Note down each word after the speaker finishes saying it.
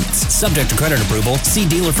Subject to credit approval, see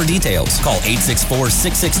dealer for details. Call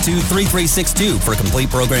 864-662-3362 for complete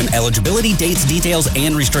program eligibility, dates, details,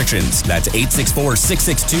 and restrictions. That's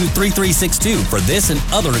 864-662-3362 for this and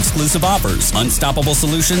other exclusive offers. Unstoppable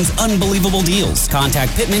solutions, unbelievable deals.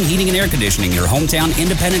 Contact Pittman Heating and Air Conditioning, your hometown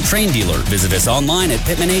independent train dealer. Visit us online at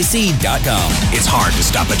pittmanac.com. It's hard to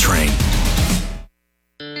stop a train.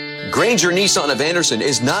 Granger Nissan of Anderson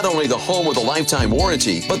is not only the home with a lifetime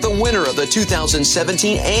warranty, but the winner of the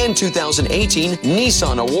 2017 and 2018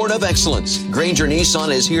 Nissan Award of Excellence. Granger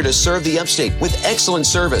Nissan is here to serve the upstate with excellent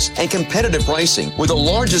service and competitive pricing. With the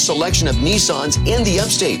largest selection of Nissans in the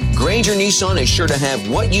upstate, Granger Nissan is sure to have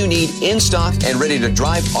what you need in stock and ready to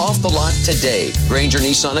drive off the lot today. Granger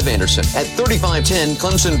Nissan of Anderson at 3510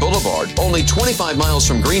 Clemson Boulevard, only 25 miles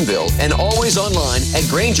from Greenville, and always online at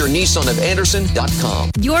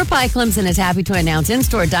GrangerNissanofAnderson.com. Your Pie Clemson is happy to announce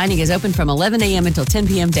in-store dining is open from 11 a.m. until 10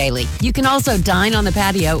 p.m. daily. You can also dine on the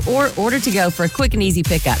patio or order to go for a quick and easy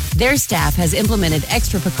pickup. Their staff has implemented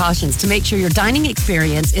extra precautions to make sure your dining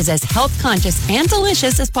experience is as health-conscious and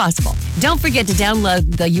delicious as possible. Don't forget to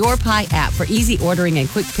download the Your Pie app for easy ordering and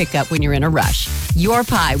quick pickup when you're in a rush. Your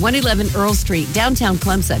Pie, 111 Earl Street, downtown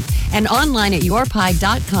Clemson, and online at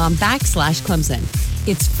yourpie.com/Clemson.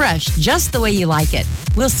 It's fresh just the way you like it.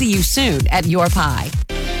 We'll see you soon at Your Pie.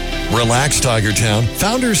 Relax, Tiger Town.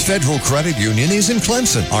 Founders Federal Credit Union is in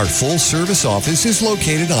Clemson. Our full-service office is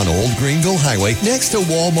located on Old Greenville Highway next to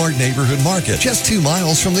Walmart Neighborhood Market, just 2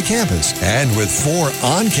 miles from the campus. And with 4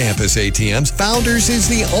 on-campus ATMs, Founders is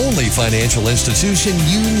the only financial institution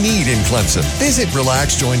you need in Clemson. Visit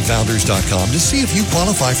RelaxJoinFounders.com to see if you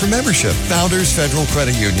qualify for membership. Founders Federal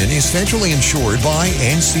Credit Union is federally insured by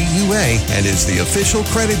NCUA and is the official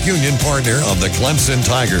credit union partner of the Clemson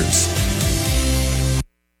Tigers.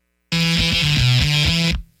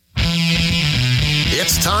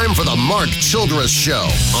 It's time for the Mark Childress Show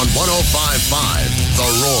on 105.5 The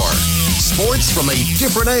Roar. Sports from a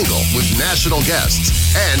different angle with national guests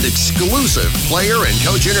and exclusive player and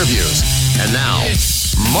coach interviews. And now,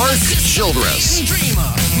 Mark Childress.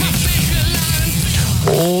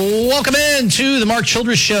 Welcome in to the Mark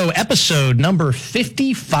Childress Show, episode number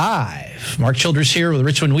 55. Mark Childress here with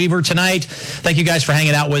Richmond Weaver tonight. Thank you guys for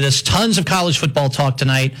hanging out with us. Tons of college football talk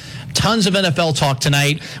tonight. Tons of NFL talk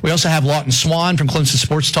tonight. We also have Lawton Swann from Clemson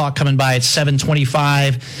Sports Talk coming by at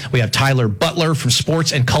 7:25. We have Tyler Butler from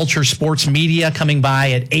Sports and Culture Sports Media coming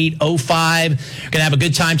by at 8:05. We're going to have a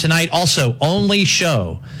good time tonight. Also, only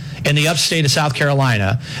show in the upstate of South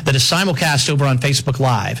Carolina that is simulcast over on Facebook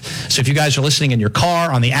Live. So if you guys are listening in your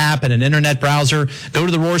car, on the app, and an internet browser, go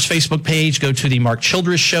to the Roar's Facebook page, go to the Mark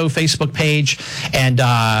Childress Show Facebook page, and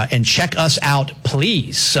check us out,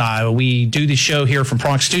 please. We do the show here from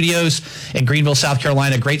Bronx Studios in Greenville, South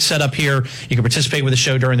Carolina. Great setup here. You can participate with the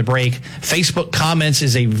show during the break. Facebook comments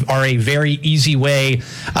are a very easy way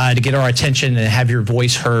to get our attention and have your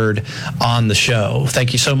voice heard on the show.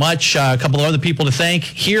 Thank you so much. A couple of other people to thank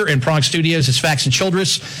here in Bronx Studios. It's Fax and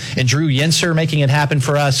Childress and Drew Yenser making it happen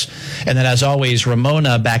for us. And then, as always,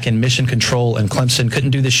 Ramona back in Mission Control in Clemson. Couldn't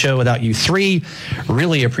do this show without you three.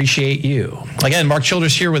 Really appreciate you. Again, Mark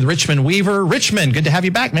Childress here with Richmond Weaver. Richmond, good to have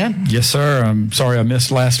you back, man. Yes, sir. I'm sorry I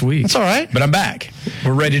missed last week. That's all right. But I'm back.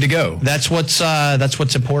 We're ready to go. That's what's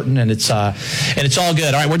important, and it's all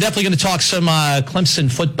good. All right, we're definitely going to talk some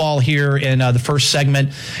Clemson football here in the first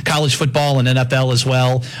segment, college football and NFL as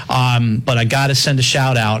well. But I got to send a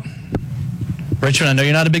shout out. Richmond, I know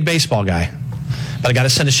you're not a big baseball guy, but I got to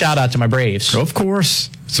send a shout out to my Braves. Of course.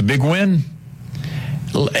 It's a big win.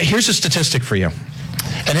 Here's a statistic for you.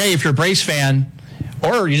 And hey, if you're a Braves fan,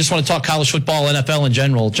 or you just want to talk college football, NFL in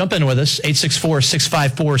general, jump in with us,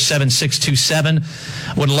 864-654-7627.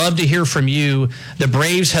 Would love to hear from you. The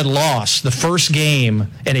Braves had lost the first game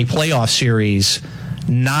in a playoff series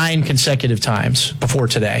 9 consecutive times before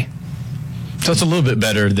today. So it's a little bit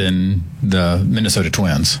better than the Minnesota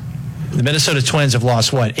Twins. The Minnesota Twins have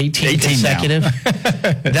lost, 18 consecutive?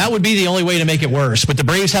 That would be the only way to make it worse. But the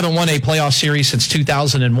Braves haven't won a playoff series since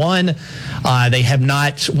 2001. They have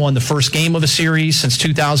not won the first game of a series since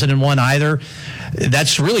 2001 either.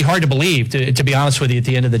 That's really hard to believe, to be honest with you, at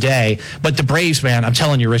the end of the day. But the Braves, man, I'm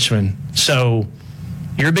telling you, Richmond. So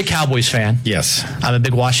you're a big Cowboys fan. Yes. I'm a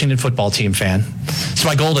big Washington football team fan. It's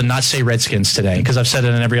my goal to not say Redskins today because I've said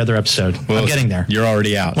it in every other episode. Well, I'm getting there. You're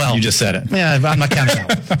already out. Well, you just said it. Yeah, I'm not counting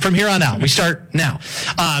out. From here on out, we start now.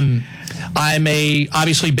 I'm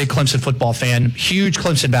obviously big Clemson football fan, huge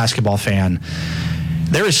Clemson basketball fan.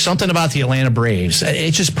 There is something about the Atlanta Braves.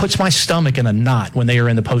 It just puts my stomach in a knot when they are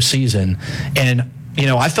in the postseason. And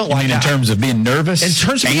I felt like in terms of being nervous? In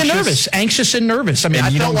terms of being nervous, anxious and nervous. I mean, I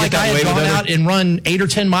felt like I had gone out and run 8 or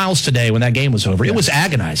 10 miles today when that game was over. Yeah. It was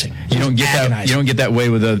agonizing. You don't get that way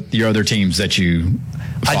with your other teams that you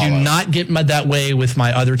follow. I do not get that way with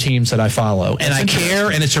my other teams that I follow. And I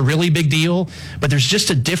care, and it's a really big deal, but there's just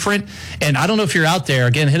a different, and I don't know if you're out there,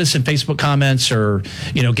 again, hit us in Facebook comments or,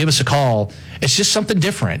 give us a call. It's just something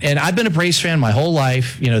different. And I've been a Braves fan my whole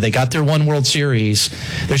life. They got their one World Series.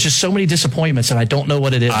 There's just so many disappointments, and I don't know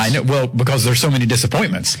what it is. I know. Well, because there's so many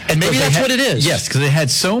disappointments. And maybe that's what it is. Yes, because they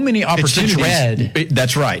had so many opportunities. It's the dread.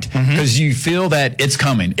 That's right. Because you feel that it's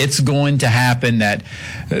coming. It's going to happen, that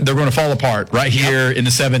they're going to fall apart right here in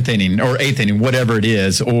the 7th inning or 8th inning, whatever it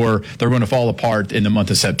is, or they're going to fall apart in the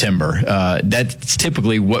month of September. That's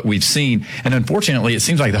typically what we've seen. And unfortunately, it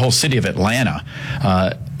seems like the whole city of Atlanta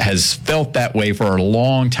has felt that way for a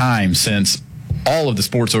long time since all of the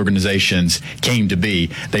sports organizations came to be.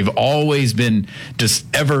 They've always been just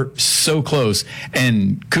ever so close.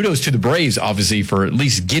 And kudos to the Braves, obviously, for at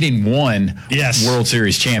least getting one World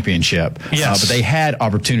Series championship. Yes. But they had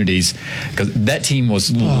opportunities because that team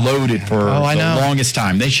was loaded for the longest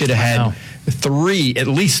time. They should have had at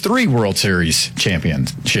least three World Series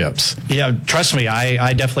championships. Yeah, trust me,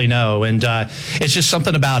 I definitely know. And it's just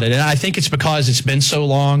something about it. And I think it's because it's been so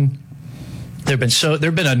long. There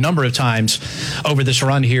have been a number of times over this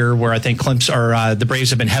run here where I think the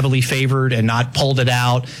Braves have been heavily favored and not pulled it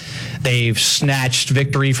out. They've snatched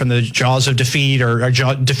victory from the jaws of defeat, or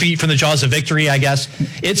defeat from the jaws of victory, I guess.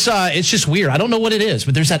 It's just weird. I don't know what it is,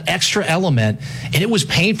 but there's that extra element, and it was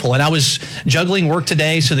painful. And I was juggling work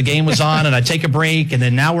today, so the game was on, and I take a break, and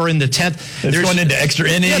then now we're in the 10th. There's going into extra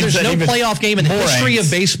innings. Yeah, there's no playoff game in the history of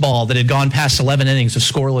baseball that had gone past 11 innings of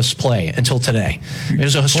scoreless play until today. It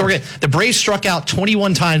was a historic. The Braves struck out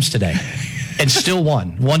 21 times today. And still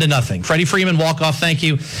won 1-0. Freddie Freeman walk-off, thank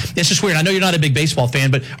you. It's just weird. I know you're not a big baseball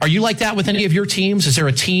fan, but are you like that with any of your teams? Is there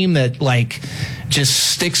a team that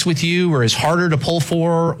just sticks with you, or is harder to pull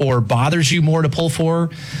for, or bothers you more to pull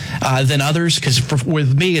for than others? Because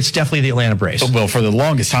with me, it's definitely the Atlanta Braves. Well, for the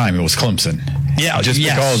longest time, it was Clemson. Yeah,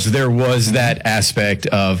 because there was that aspect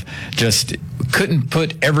of just couldn't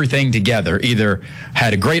put everything together. Either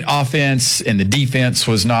had a great offense and the defense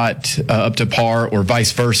was not up to par, or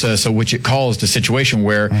vice versa. So which it caused a situation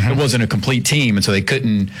where it wasn't a complete team, and so they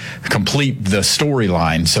couldn't complete the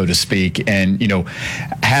storyline, so to speak, and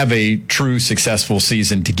have a true successful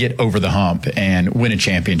season to get over the hump and win a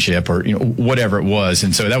championship, or whatever it was.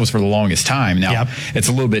 And so that was for the longest time. Now it's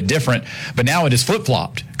a little bit different, but now it is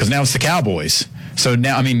flip-flopped because now it's the Cowboys. So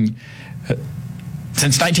now,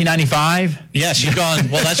 since 1995? Yes, you've gone,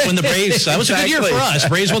 well, that's when the Braves, that was a good year for us.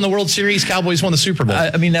 Braves won the World Series, Cowboys won the Super Bowl.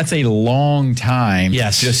 That's a long time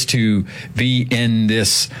just to be in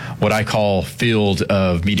this, what I call, field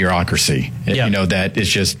of mediocrity. That is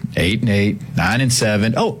just 8-8,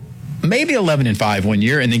 9-7. Oh, maybe 11-5 one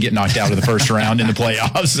year, and then get knocked out of the first round in the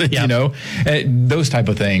playoffs. Those type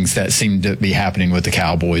of things that seem to be happening with the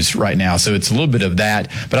Cowboys right now. So it's a little bit of that.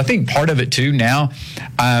 But I think part of it too now,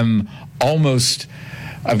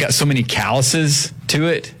 I've got so many calluses to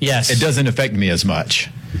it. Yes. It doesn't affect me as much.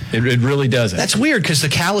 It really doesn't. That's weird, because the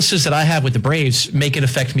calluses that I have with the Braves make it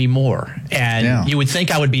affect me more. And you would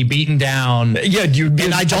think I would be beaten down. Yeah, you'd be.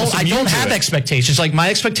 And I don't have expectations. Like,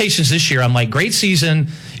 my expectations this year, I'm like, great season.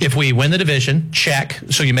 If we win the division, check.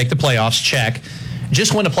 So you make the playoffs, check.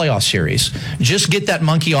 Just win a playoff series. Just get that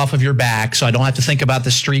monkey off of your back so I don't have to think about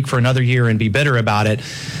the streak for another year and be bitter about it.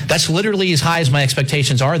 That's literally as high as my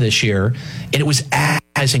expectations are this year. And it was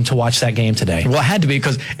agonizing to watch that game today. Well, it had to be,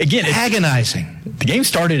 because, again, agonizing. The game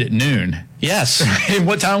started at noon. Yes. And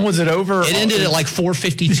what time was it over? It ended at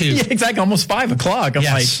 4:52. Yeah, exactly, almost 5 o'clock. I'm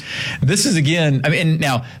like, this is, again,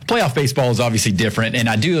 now, playoff baseball is obviously different, and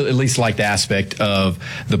I do at least like the aspect of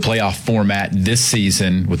the playoff format this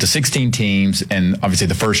season with the 16 teams, and obviously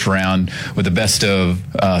the first round with the best of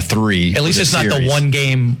 3. At least it's not the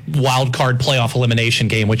one-game wild card playoff elimination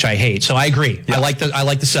game, which I hate. So I agree. Yeah. I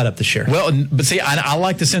like the setup this year. Well, but see, I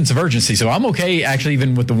like the sense of urgency, so I'm okay actually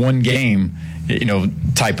even with the one game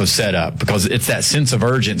type of setup, because it's that sense of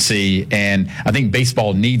urgency, and I think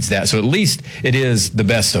baseball needs that. So at least it is the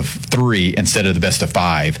best of 3 instead of the best of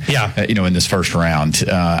 5. Yeah. In this first round,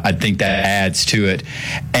 I think that adds to it,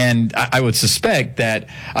 and I would suspect that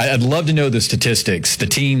I'd love to know the statistics. The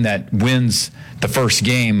team that wins the first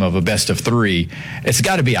game of a best of 3, it's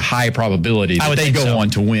got to be a high probability that they go on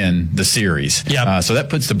to win the series. Yeah. So that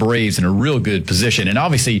puts the Braves in a real good position, and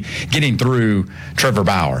obviously getting through Trevor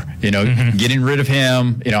Bauer, getting rid of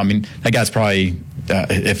him. That guy's probably,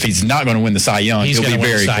 if he's not going to win the Cy Young, he'll be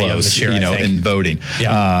very close, this year, in voting.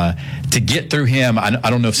 Yeah. to get through him, I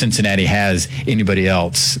don't know if Cincinnati has anybody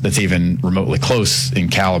else that's even remotely close in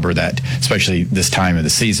caliber, that, especially this time of the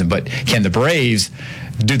season. But can the Braves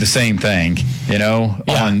do the same thing,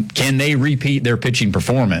 can they repeat their pitching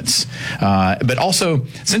performance? But also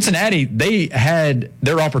Cincinnati, they had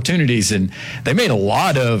their opportunities and they made a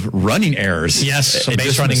lot of running errors. Yes, some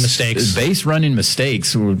base running mistakes. Base running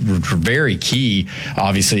mistakes were very key,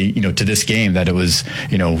 obviously, to this game, that it was,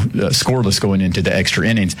 scoreless going into the extra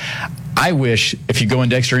innings. I wish if you go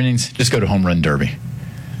into extra innings, just go to home run derby.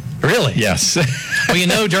 Really? Yes. Well,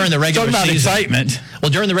 during the regular season. Talk about excitement.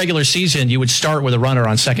 Well, during the regular season, you would start with a runner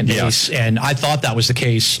on second base, and I thought that was the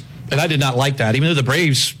case. And I did not like that, even though the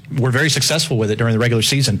Braves were very successful with it during the regular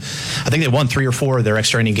season. I think they won 3 or 4 of their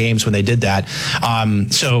extra inning games when they did that.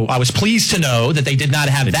 So I was pleased to know that they did not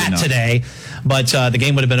have that today. But the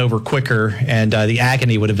game would have been over quicker, and the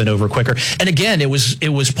agony would have been over quicker. And again, it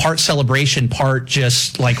was part celebration, part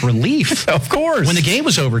just like relief. Of course, when the game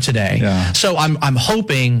was over today. Yeah. So I'm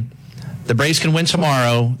hoping the Braves can win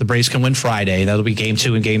tomorrow. The Braves can win Friday. That'll be game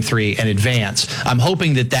 2 and game 3 and advance. I'm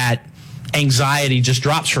hoping that anxiety just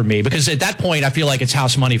drops for me, because at that point I feel like it's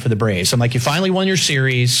house money for the Braves. I'm like, you finally won your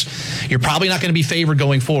series. You're probably not going to be favored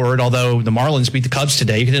going forward, although the Marlins beat the Cubs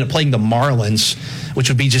today. You could end up playing the Marlins, which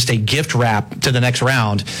would be just a gift wrap to the next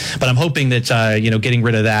round. But I'm hoping that getting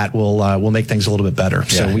rid of that will make things a little bit better. Yeah.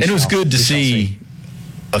 So it was good to see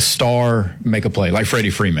a star make a play like Freddie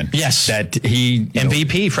Freeman. Yes. That he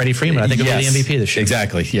MVP, Freddie Freeman. I think he'll be the MVP this year.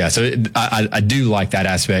 Exactly. Yeah. So I do like that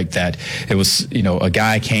aspect, that it was, a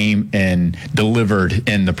guy came and delivered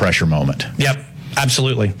in the pressure moment. Yep.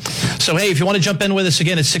 Absolutely. So, hey, if you want to jump in with us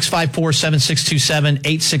again, it's 654-7627,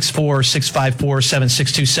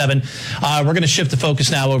 864-654-7627. We're going to shift the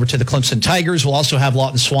focus now over to the Clemson Tigers. We'll also have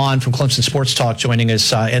Lawton Swann from Clemson Sports Talk joining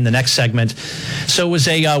us in the next segment. So it was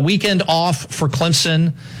a weekend off for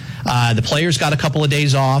Clemson. The players got a couple of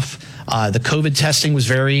days off. The COVID testing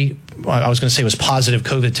was I was going to say it was positive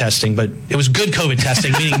COVID testing, but it was good COVID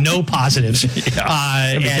testing, meaning no positives. Be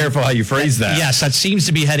careful how you phrase that. Yes, that seems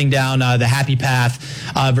to be heading down the happy path.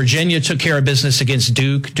 Virginia took care of business against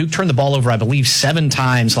Duke. Duke turned the ball over, I believe, 7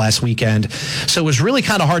 times last weekend. So it was really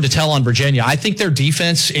kind of hard to tell on Virginia. I think their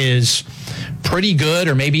defense is pretty good,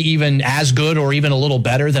 or maybe even as good, or even a little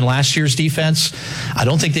better than last year's defense. I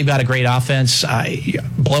don't think they've got a great offense.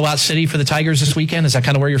 Blowout city for the Tigers this weekend. Is that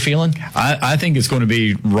kind of where you're feeling? I think it's going to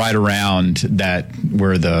be right around that,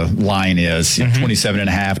 where the line is,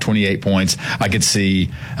 27.5, 28 points. I could see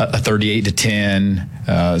a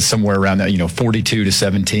 38-10, somewhere around that,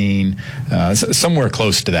 42-17, somewhere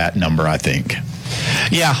close to that number, I think.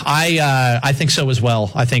 Yeah, I think so as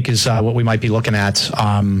well. I think is what we might be looking at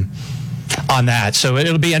on that. So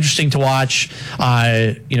it'll be interesting to watch.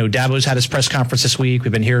 Dabo's had his press conference this week.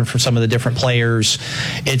 We've been hearing from some of the different players.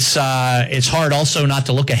 It's hard also not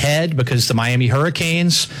to look ahead, because the Miami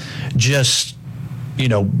Hurricanes just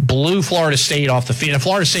blew Florida State off the field. And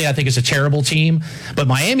Florida State, I think, is a terrible team, but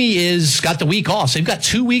Miami got the week off. So they've got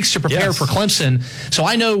 2 weeks to prepare for Clemson. So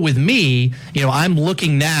I know with me, I'm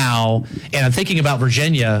looking now and I'm thinking about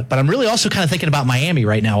Virginia, but I'm really also kind of thinking about Miami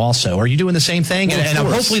right now also. Are you doing the same thing? Well, and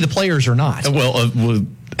hopefully the players are not. Well,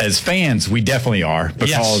 as fans, we definitely are,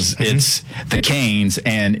 because it's the Canes.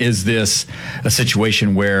 And is this a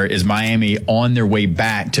situation where is Miami on their way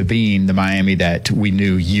back to being the Miami that we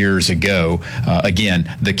knew years ago?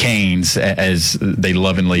 Again, the Canes, as they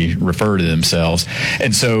lovingly refer to themselves.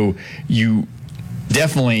 And so you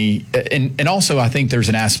definitely, and also I think there's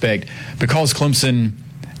an aspect, because Clemson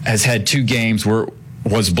has had 2 games where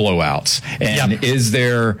was blowouts, and is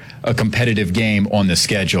there a competitive game on the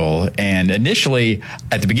schedule? And initially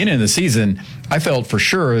at the beginning of the season, I felt for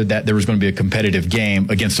sure that there was going to be a competitive game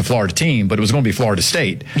against a Florida team, but it was going to be Florida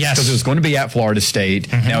State. Yes. Because it was going to be at Florida State.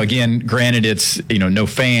 Now, again, granted, it's, no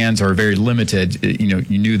fans or very limited,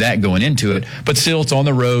 you knew that going into it, but still it's on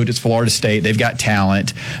the road. It's Florida State. They've got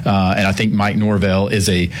talent. And I think Mike Norvell is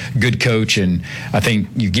a good coach, and I think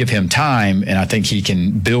you give him time, and I think he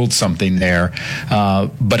can build something there.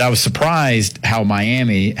 But I was surprised how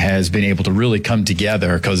Miami has been able to really come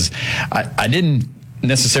together, because I didn't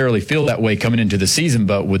necessarily feel that way coming into the season,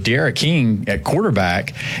 but with Derek King at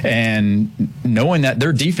quarterback, and knowing that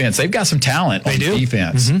their defense, they've got some talent on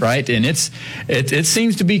defense, right? And it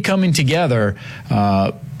seems to be coming together.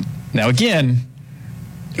 Now, again,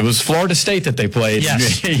 It was Florida State that they played.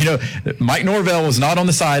 Yes. Mike Norvell was not on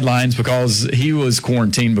the sidelines because he was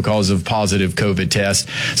quarantined because of positive COVID tests.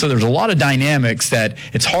 So there's a lot of dynamics that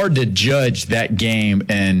it's hard to judge that game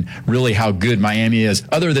and really how good Miami is,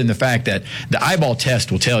 other than the fact that the eyeball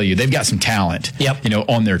test will tell you they've got some talent,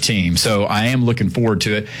 on their team. So I am looking forward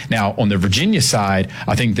to it. Now, on the Virginia side,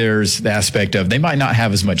 I think there's the aspect of they might not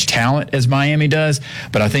have as much talent as Miami does,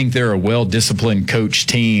 but I think they're a well-disciplined coach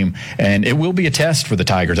team, and it will be a test for the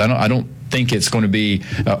Tigers. I don't think it's going to be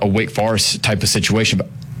a Wake Forest type of situation, but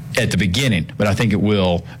at the beginning, but I think it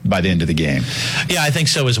will by the end of the game. Yeah, I think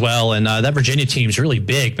so as well. And that Virginia team's really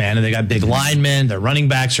big, man. And they got big linemen. Their running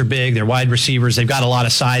backs are big. Their wide receivers, they've got a lot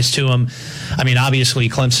of size to them. I mean, obviously,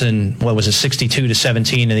 Clemson,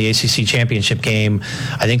 62-17 in the ACC championship game.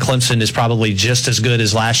 I think Clemson is probably just as good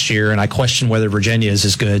as last year, and I question whether Virginia is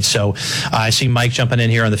as good. So I see Mike jumping in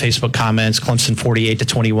here on the Facebook comments. Clemson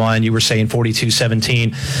 48-21. You were saying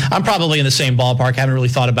 42-17. I'm probably in the same ballpark. Haven't really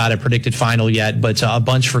thought about a predicted final yet, but a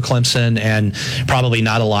bunch for Clemson and probably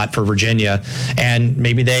not a lot for Virginia. And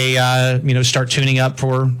maybe they start tuning up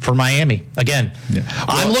for Miami again. Yeah.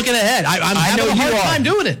 Well, I'm looking ahead. I'm having a hard time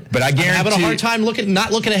doing it, but I guarantee I'm having a hard time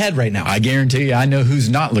not looking ahead right now. I guarantee you, I know who's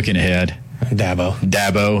not looking ahead.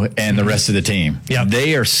 Dabo and the rest of the team. Yep.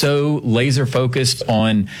 They are so laser focused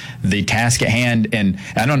on the task at hand. And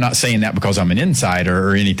I'm not saying that because I'm an insider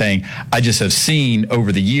or anything. I just have seen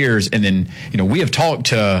over the years, and then, we have talked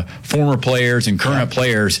to former players and current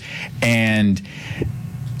players, and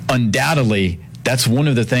undoubtedly that's one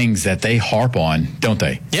of the things that they harp on, don't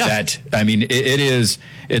they? Yeah.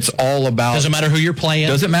 It's all about. Doesn't matter who you're playing.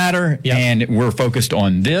 Doesn't matter. Yep. And we're focused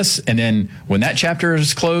on this. And then when that chapter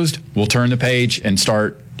is closed, we'll turn the page and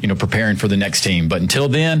start, preparing for the next team. But until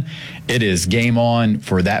then, it is game on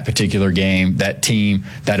for that particular game, that team,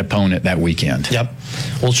 that opponent, that weekend. Yep.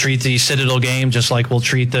 We'll treat the Citadel game just like we'll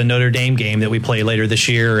treat the Notre Dame game that we play later this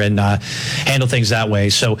year and handle things that way.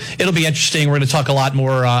 So it'll be interesting. We're going to talk a lot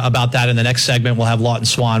more about that in the next segment. We'll have Lawton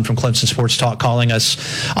Swann from Clemson Sports Talk calling us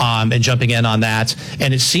and jumping in on that.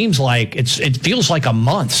 And it seems like it feels like a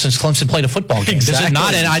month since Clemson played a football game. Exactly. Does it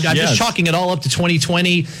not? And I'm just chalking it all up to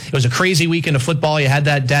 2020. It was a crazy weekend of football. You had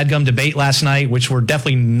that dadgum debate last night, which we're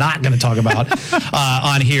definitely not going to talk about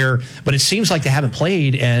on here. But it seems like they haven't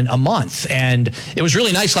played in a month. And it was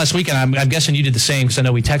really nice last weekend. I'm guessing you did the same because I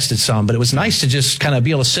know we texted some. But it was nice to just kind of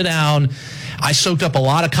be able to sit down. I soaked up a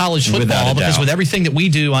lot of college football because with everything that we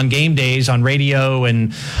do on game days, on radio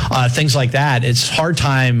and things like that, it's hard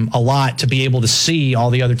time a lot to be able to see all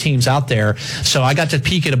the other teams out there. So I got to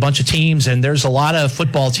peek at a bunch of teams, and there's a lot of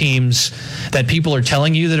football teams that people are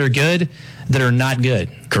telling you that are good that are not good.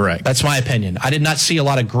 Correct. That's my opinion. I did not see a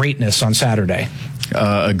lot of greatness on Saturday.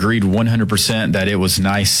 Agreed 100% that it was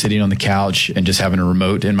nice sitting on the couch and just having a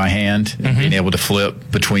remote in my hand and being able to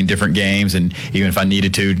flip between different games, and even if I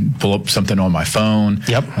needed to pull up something on my phone,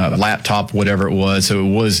 laptop, whatever it was. So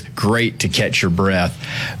it was great to catch your breath.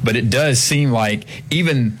 But it does seem like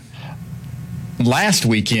even last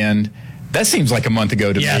weekend, that seems like a month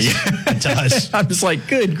ago to me. It does. I'm just like,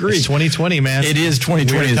 good grief. It's 2020, man. It is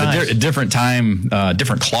 2020. It's a different time,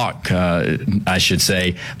 different clock, I should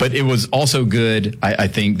say. But it was also good, I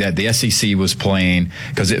think, that the SEC was playing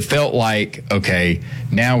because it felt like, okay,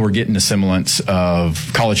 now we're getting a semblance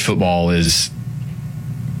of college football is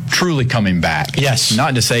truly coming back. Yes.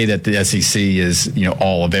 Not to say that the SEC is,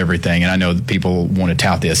 all of everything. And I know that people want to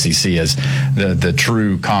tout the SEC as the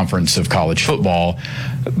true conference of college football.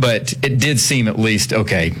 But it did seem at least,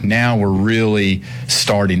 okay, now we're really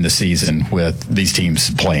starting the season with these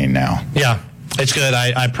teams playing now. Yeah. It's good.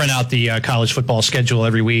 I print out the college football schedule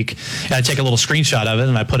every week, and I take a little screenshot of it,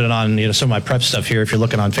 and I put it on some of my prep stuff here if you're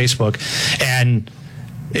looking on Facebook. And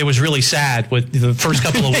it was really sad with the first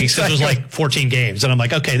couple of weeks. It was like 14 games. And I'm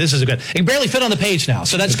like, okay, this is good. It can barely fit on the page now.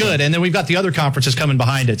 So that's good. And then we've got the other conferences coming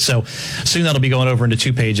behind it. So soon that'll be going over into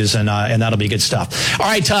 2 pages, and that'll be good stuff. All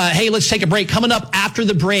right. Hey, let's take a break. Coming up after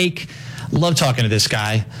the break, love talking to this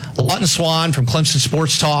guy. Lawton Swann from Clemson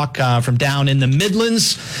Sports Talk from down in the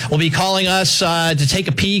Midlands will be calling us to take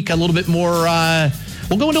a peek a little bit more.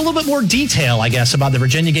 We'll go into a little bit more detail, I guess, about the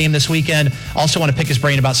Virginia game this weekend. Also want to pick his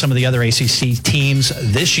brain about some of the other ACC teams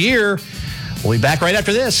this year. We'll be back right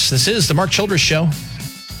after this. This is the Mark Childress Show.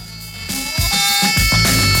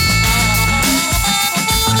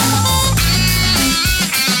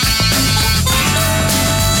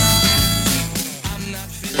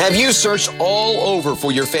 Have you searched all over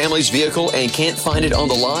for your family's vehicle and can't find it on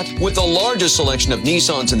the lot? With the largest selection of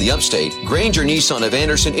Nissans in the upstate, Granger Nissan of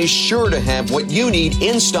Anderson is sure to have what you need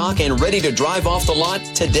in stock and ready to drive off the lot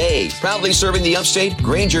today. Proudly serving the upstate,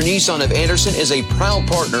 Granger Nissan of Anderson is a proud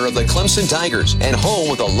partner of the Clemson Tigers and home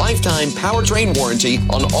with a lifetime powertrain warranty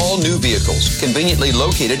on all new vehicles. Conveniently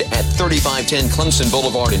located at 3510 Clemson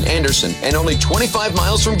Boulevard in Anderson and only 25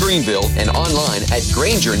 miles from Greenville and online at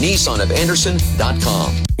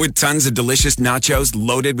GrangerNissanOfAnderson.com. With tons of delicious nachos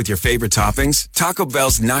loaded with your favorite toppings, Taco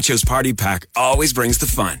Bell's Nachos Party Pack always brings the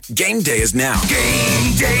fun. Game day is now.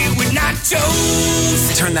 Game day with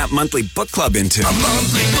nachos. Turn that monthly book club into a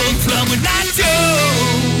monthly book club with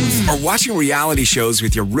nachos. Or watching reality shows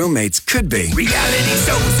with your roommates could be reality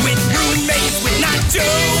shows with roommates with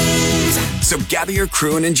nachos. So gather your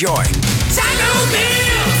crew and enjoy Taco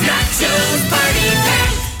Bell's Nachos Party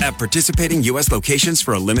Pack at participating U.S. locations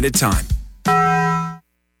for a limited time.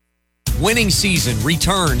 Winning season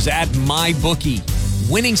returns at MyBookie.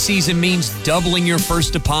 Winning season means doubling your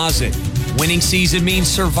first deposit. Winning season means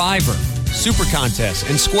Survivor, Super Contests,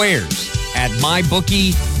 and Squares. At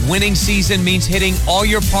MyBookie, winning season means hitting all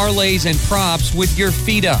your parlays and props with your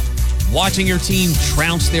feet up, watching your team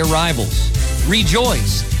trounce their rivals.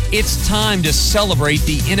 Rejoice. It's time to celebrate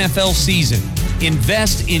the NFL season.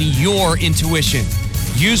 Invest in your intuition.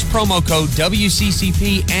 Use promo code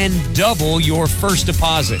WCCP and double your first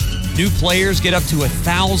deposit. New players get up to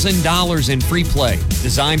 $1,000 in free play,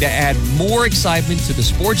 designed to add more excitement to the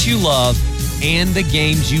sports you love and the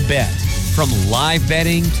games you bet. From live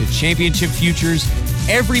betting to championship futures,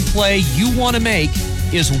 every play you want to make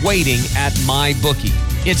is waiting at MyBookie.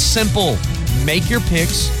 It's simple. Make your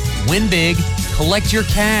picks, win big, collect your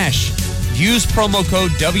cash. Use promo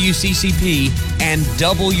code WCCP and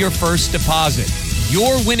double your first deposit.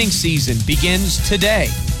 Your winning season begins today,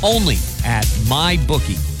 only at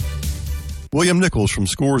MyBookie. William Nichols from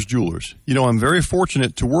Scores Jewelers. You know, I'm very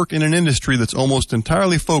fortunate to work in an industry that's almost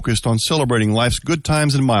entirely focused on celebrating life's good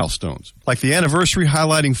times and milestones. Like the anniversary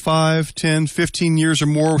highlighting 5, 10, 15 years or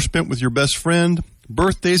more spent with your best friend,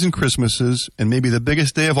 birthdays and Christmases, and maybe the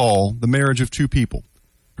biggest day of all, the marriage of two people.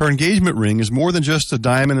 Her engagement ring is more than just a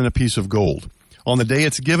diamond and a piece of gold. On the day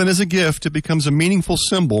it's given as a gift, it becomes a meaningful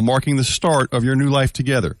symbol marking the start of your new life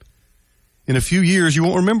together. In a few years, you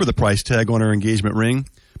won't remember the price tag on her engagement ring,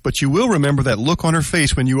 but you will remember that look on her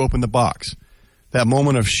face when you open the box. That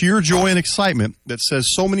moment of sheer joy and excitement that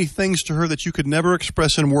says so many things to her that you could never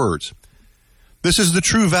express in words. This is the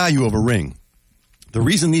true value of a ring. The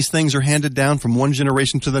reason these things are handed down from one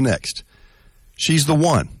generation to the next. She's the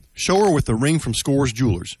one. Show her with the ring from Scores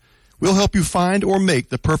Jewelers. We'll help you find or make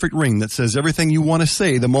the perfect ring that says everything you want to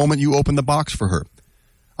say the moment you open the box for her.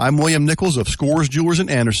 I'm William Nichols of Scores Jewelers in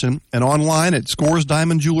Anderson and online at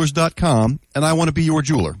scoresdiamondjewelers.com, and I want to be your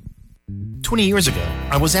jeweler. 20 years ago,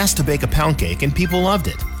 I was asked to bake a pound cake and people loved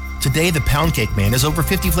it. Today, the Pound Cake Man has over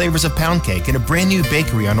 50 flavors of pound cake in a brand new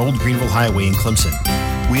bakery on Old Greenville Highway in Clemson.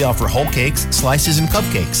 We offer whole cakes, slices, and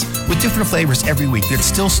cupcakes with different flavors every week that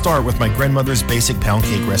still start with my grandmother's basic pound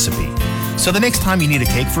cake recipe. So the next time you need a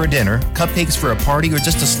cake for a dinner, cupcakes for a party, or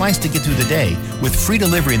just a slice to get through the day with free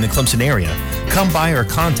delivery in the Clemson area, come by or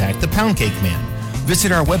contact the Pound Cake Man.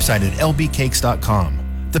 Visit our website at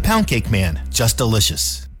lbcakes.com. The Pound Cake Man, just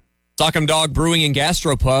delicious. Sock'em Dog Brewing and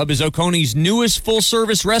Gastropub is Oconee's newest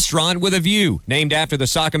full-service restaurant with a view. Named after the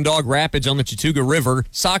Sock'em Dog Rapids on the Chattooga River,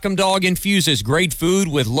 Sock'em Dog infuses great food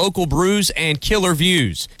with local brews and killer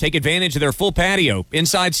views. Take advantage of their full patio,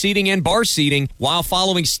 inside seating, and bar seating while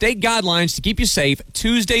following state guidelines to keep you safe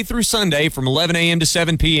Tuesday through Sunday from 11 a.m. to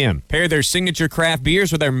 7 p.m. Pair their signature craft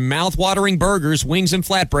beers with their mouth-watering burgers, wings, and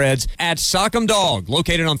flatbreads at Sock'em Dog,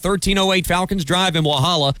 located on 1308 Falcons Drive in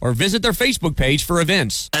Walhalla, or visit their Facebook page for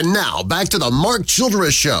events. And now, back to the Mark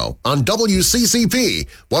Childress Show on WCCP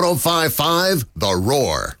 105.5 The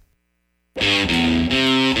Roar.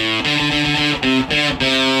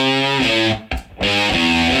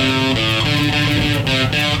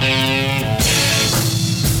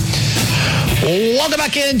 Welcome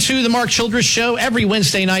back into the Mark Childress Show every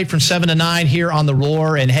Wednesday night from 7 to 9 here on The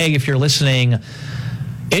Roar. And hey, if you're listening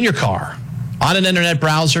in your car, on an internet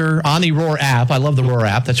browser, on the Roar app. I love the Roar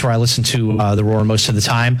app. That's where I listen to the Roar most of the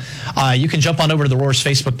time. You can jump on over to the Roar's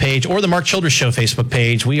Facebook page or the Mark Childress Show Facebook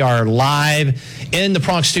page. We are live in the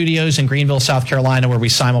Bronx Studios in Greenville, South Carolina, where we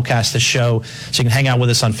simulcast the show. So you can hang out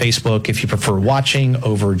with us on Facebook if you prefer watching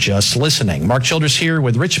over just listening. Mark Childress here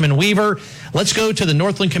with Richmond Weaver. Let's go to the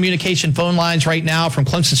Northland Communication phone lines right now from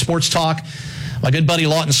Clemson Sports Talk. My good buddy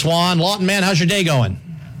Lawton Swann. Lawton, man, how's your day going?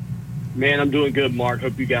 Man, I'm doing good, Mark.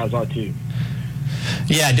 Hope you guys are too.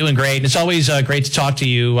 Yeah, doing great. It's always great to talk to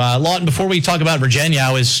you. Lawton, before we talk about Virginia,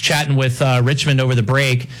 I was chatting with Richmond over the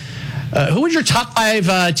break. Who would your top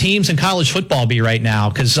 5 teams in college football be right now?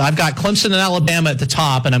 Because I've got Clemson and Alabama at the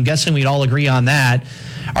top, and I'm guessing we'd all agree on that.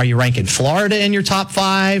 Are you ranking Florida in your top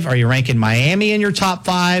 5? Are you ranking Miami in your top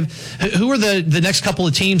 5? Who are the next couple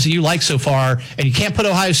of teams that you like so far? And you can't put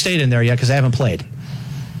Ohio State in there yet because they haven't played.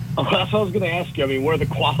 Oh, that's what I was going to ask you. I mean, what are the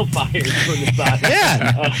qualifiers for the side?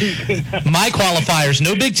 Yeah. My qualifiers,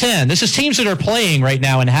 no Big Ten. This is teams that are playing right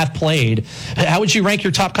now and have played. How would you rank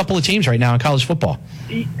your top couple of teams right now in college football?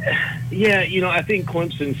 Yeah, I think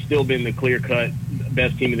Clemson's still been the clear-cut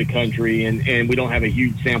best team in the country, and we don't have a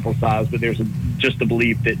huge sample size, but there's just a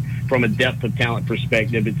belief that from a depth of talent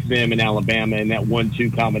perspective, it's them and Alabama, and that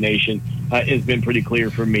 1-2 combination has been pretty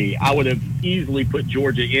clear for me. I would have easily put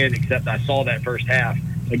Georgia in, except I saw that first half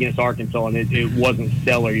against Arkansas, and it wasn't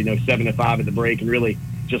stellar, 7-5 at the break, and really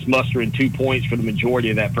just mustering 2 points for the majority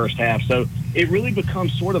of that first half. So it really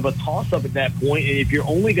becomes sort of a toss-up at that point, and if you're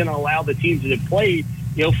only going to allow the teams that have played,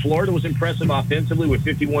 Florida was impressive offensively with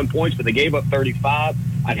 51 points, but they gave up 35.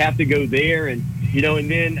 I'd have to go there, and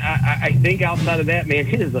then I think outside of that, man,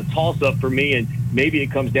 it is a toss-up for me, and maybe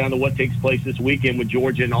it comes down to what takes place this weekend with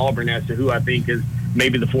Georgia and Auburn as to who I think is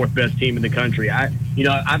maybe the 4th best team in the country. I've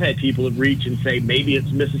had people reach and say maybe it's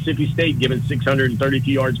Mississippi State given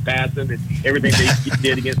 632 yards passing and everything they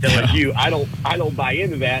did against LSU. I don't buy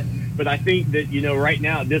into that. But I think that, right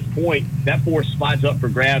now at this point, that 4th spot's up for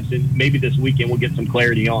grabs, and maybe this weekend we'll get some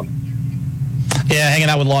clarity on it. Yeah, hanging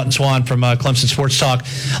out with Lawton Swann from Clemson Sports Talk.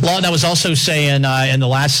 Lawton, I was also saying in the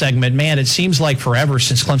last segment, man, it seems like forever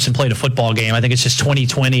since Clemson played a football game. I think it's just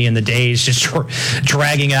 2020 and the days just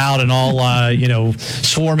dragging out and all,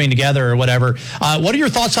 swarming together or whatever. What are your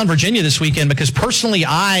thoughts on Virginia this weekend? Because personally,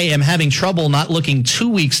 I am having trouble not looking 2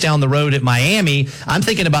 weeks down the road at Miami. I'm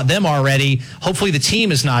thinking about them already. Hopefully the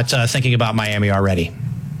team is not thinking about Miami already.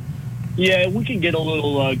 Yeah, we can get a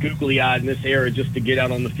little googly-eyed in this era just to get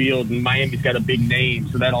out on the field, and Miami's got a big name,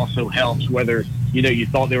 so that also helps whether, you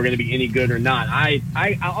thought they were going to be any good or not.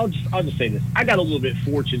 I'll just say this. I got a little bit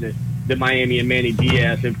fortunate that Miami and Manny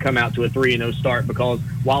Diaz have come out to a 3-0 start because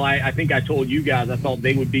while I think I told you guys I thought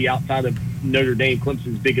they would be outside of Notre Dame,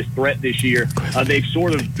 Clemson's biggest threat this year, they've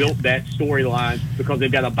sort of built that storyline because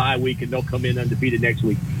they've got a bye week and they'll come in undefeated next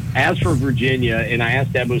week. As for Virginia, and I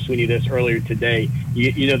asked Dabo Swinney this earlier today,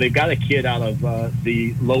 they've got a kid out of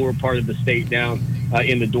the lower part of the state down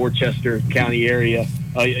in the Dorchester County area,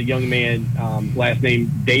 a young man, last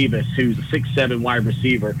name Davis, who's a 6'7" wide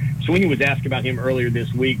receiver. Swinney was asked about him earlier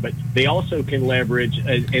this week, but they also can leverage,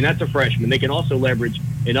 and that's a freshman, they can also leverage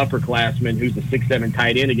an upperclassman who's a 6'7"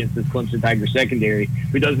 tight end against this Clemson Tiger secondary,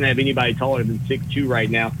 who doesn't have anybody taller than 6'2" right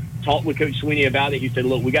now. Talked with Coach Swinney about it. He said,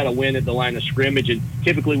 look, we got to win at the line of scrimmage. And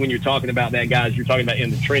typically when you're talking about that, guys, you're talking about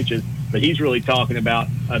in the trenches. But he's really talking about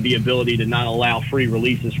the ability to not allow free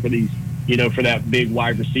releases for these, for that big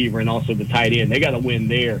wide receiver and also the tight end. They got to win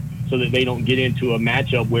there so that they don't get into a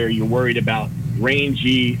matchup where you're worried about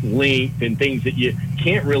rangy length and things that you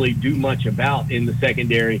can't really do much about in the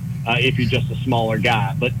secondary if you're just a smaller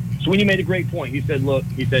guy. But Swinney made a great point. He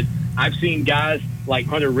said, I've seen guys like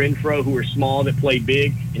Hunter Renfrow who are small that play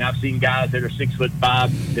big, and I've seen guys that are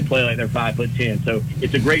 6'5" that play like they're 5'10". So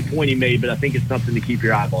it's a great point he made, but I think it's something to keep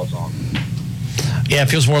your eyeballs on. Yeah, it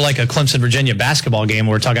feels more like a Clemson-Virginia basketball game.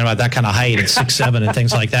 We're talking about that kind of height at 6'7" and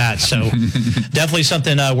things like that. So definitely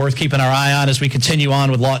something worth keeping our eye on as we continue on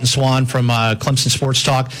with Lawton Swann from Clemson Sports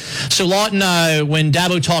Talk. So, Lawton, when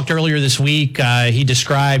Dabo talked earlier this week, he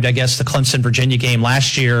described, I guess, the Clemson-Virginia game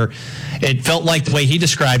last year. It felt like the way he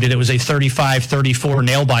described it, it was a 35-34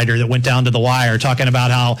 nail-biter that went down to the wire, talking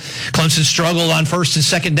about how Clemson struggled on first and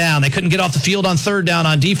second down. They couldn't get off the field on third down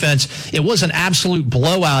on defense. It was an absolute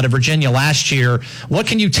blowout of Virginia last year. What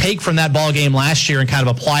can you take from that ball game last year and kind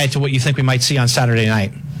of apply it to what you think we might see on Saturday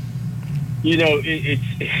night?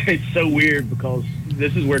 It's so weird because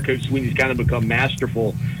this is where Coach Swinney's kind of become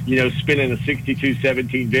masterful, spinning a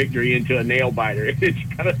 62-17 victory into a nail-biter. It's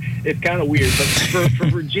kind of weird. But for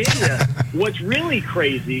Virginia, what's really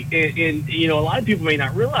crazy, and a lot of people may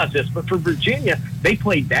not realize this, but for Virginia, they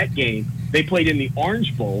played that game. They played in the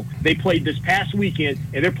Orange Bowl. They played this past weekend,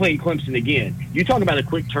 and they're playing Clemson again. You talk about a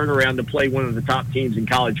quick turnaround to play one of the top teams in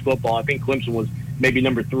college football. I think Clemson was maybe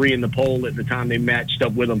number 3 in the poll at the time they matched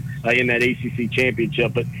up with them in that ACC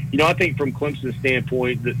championship. But, I think from Clemson's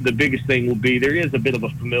standpoint, the biggest thing will be there is a bit of a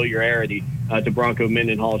familiarity to Bronco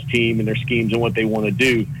Mendenhall's team and their schemes and what they want to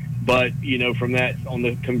do. But, from that,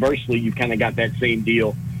 conversely, you've kind of got that same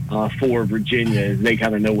deal for Virginia. They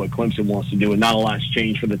kind of know what Clemson wants to do, and not a lot's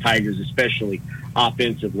changed for the Tigers, especially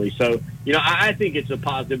offensively. So, I think it's a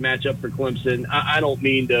positive matchup for Clemson. I don't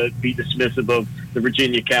mean to be dismissive of the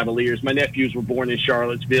Virginia Cavaliers. My nephews were born in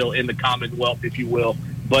Charlottesville, in the Commonwealth, if you will.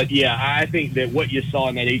 But, yeah, I think that what you saw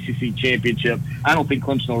in that ACC championship, I don't think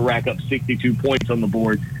Clemson will rack up 62 points on the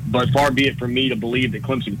board. But far be it from me to believe that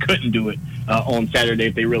Clemson couldn't do it on Saturday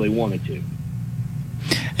if they really wanted to.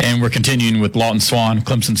 And we're continuing with Lawton Swann,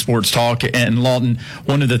 Clemson Sports Talk. And Lawton,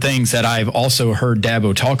 one of the things that I've also heard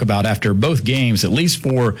Dabo talk about after both games, at least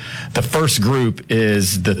for the first group,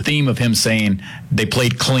 is the theme of him saying they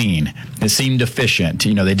played clean. It seemed efficient.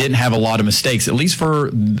 They didn't have a lot of mistakes, at least for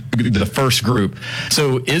the first group.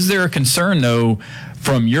 So is there a concern, though,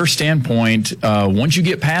 from your standpoint, once you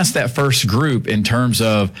get past that first group, in terms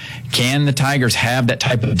of can the Tigers have that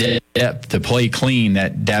type of depth to play clean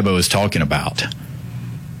that Dabo is talking about?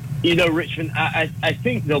 Richmond, I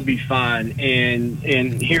think they'll be fine, and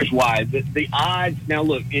here's why. The odds, now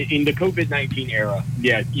look, in the COVID-19 era,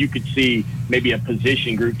 yeah, you could see maybe a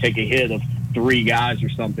position group take a hit of 3 guys or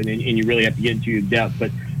something, and you really have to get into your depth.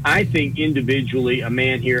 But I think individually, a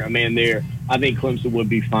man here, a man there, I think Clemson would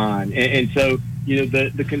be fine. And so,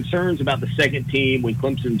 the concerns about the second team, when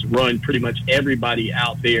Clemson's run pretty much everybody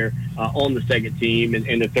out there on the second team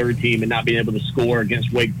and the third team, and not being able to score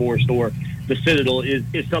against Wake Forest or the Citadel is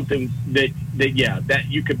something that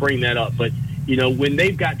you could bring that up. But, when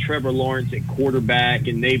they've got Trevor Lawrence at quarterback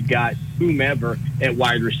and they've got whomever at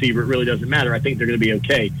wide receiver, it really doesn't matter. I think they're going to be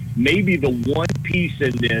okay. Maybe the one piece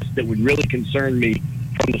in this that would really concern me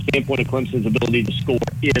from the standpoint of Clemson's ability to score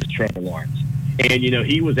is Trevor Lawrence. And,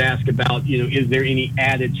 he was asked about, is there any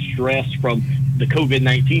added stress from the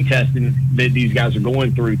COVID-19 testing that these guys are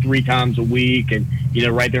going through 3 times a week and,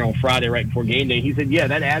 right there on Friday, right before game day. He said, yeah,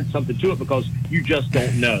 that adds something to it because you just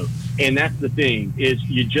don't know. And that's the thing, is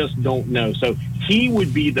you just don't know. So he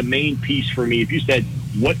would be the main piece for me. If you said,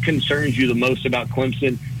 what concerns you the most about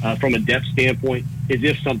Clemson from a depth standpoint, is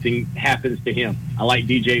if something happens to him. I like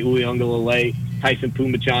DJ Uiagalelei. Tyson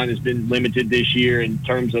Pumachan has been limited this year in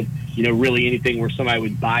terms of, really anything where somebody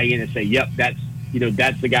would buy in and say, yep, that's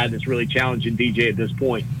the guy that's really challenging DJ at this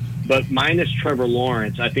point. But minus Trevor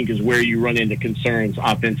Lawrence, I think, is where you run into concerns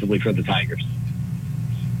offensively for the Tigers.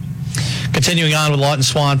 Continuing on with Lawton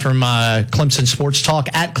Swann from Clemson Sports Talk,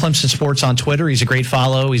 at Clemson Sports on Twitter. He's a great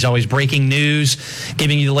follow. He's always breaking news,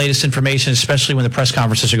 giving you the latest information, especially when the press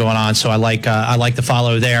conferences are going on. So I like the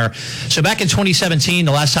follow there. So back in 2017,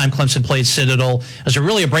 the last time Clemson played Citadel, it was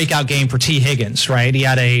really a breakout game for T. Higgins, right? He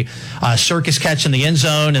had a circus catch in the end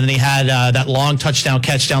zone, and then he had that long touchdown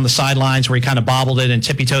catch down the sidelines where he kind of bobbled it and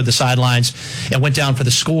tippy-toed the sidelines and went down for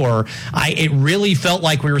the score. It really felt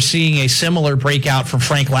like we were seeing a similar breakout from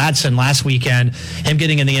Frank Ladson last weekend, him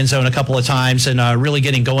getting in the end zone a couple of times and really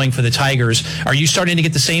getting going for the Tigers. Are you starting to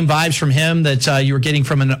get the same vibes from him that you were getting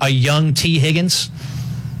from a young T. Higgins?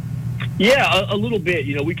 Yeah, a little bit.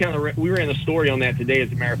 We ran a story on that today,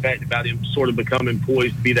 as a matter of fact, about him sort of becoming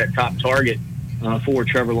poised to be that top target for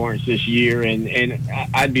Trevor Lawrence this year. And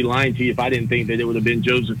I'd be lying to you if I didn't think that it would have been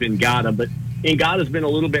Joseph Ngata. But Ngata's been a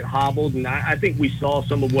little bit hobbled, and I think we saw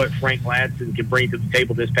some of what Frank Ladson could bring to the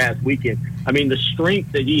table this past weekend. I mean, the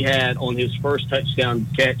strength that he had on his first touchdown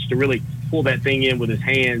catch to really pull that thing in with his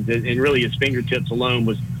hands and really his fingertips alone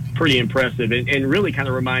was pretty impressive, and really kind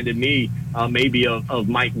of reminded me maybe of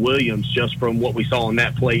Mike Williams just from what we saw on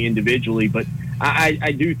that play individually. But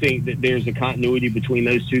I do think that there's a continuity between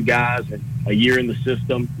those two guys and a year in the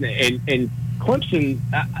system. And Clemson,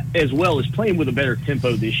 as well, is playing with a better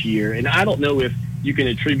tempo this year. And I don't know if you can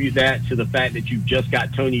attribute that to the fact that you've just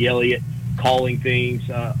got Tony Elliott calling things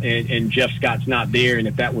and Jeff Scott's not there, and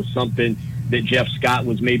if that was something that Jeff Scott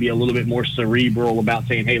was maybe a little bit more cerebral about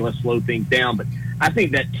saying, hey, let's slow things down. But I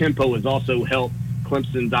think that tempo has also helped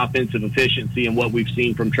Clemson's offensive efficiency and what we've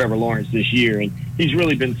seen from Trevor Lawrence this year. And he's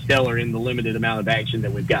really been stellar in the limited amount of action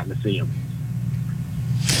that we've gotten to see him.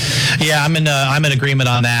 Yeah, I'm in agreement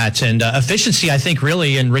on that. And efficiency, I think,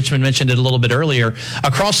 really, and Richmond mentioned it a little bit earlier,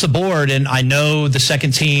 across the board. And I know the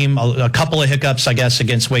second team, a couple of hiccups, I guess,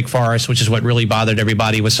 against Wake Forest, which is what really bothered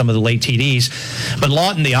everybody with some of the late TDs. But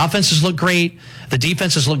Lawton, the offenses look great. The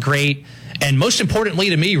defenses look great. And most importantly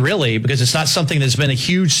to me, really, because it's not something that's been a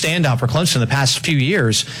huge standout for Clemson in the past few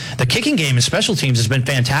years, the kicking game and special teams has been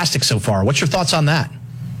fantastic so far. What's your thoughts on that?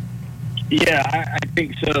 Yeah, I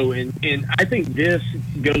think so. And I think this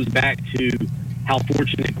goes back to how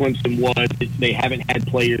fortunate Clemson was that they haven't had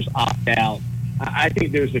players opt out. I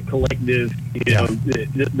think there's a collective,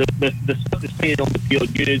 the stuff that's playing on the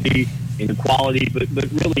field, unity and equality, but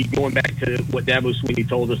really going back to what Dabo Swinney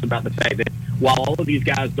told us about the fact that while all of these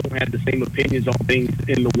guys don't have the same opinions on things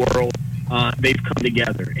in the world, they've come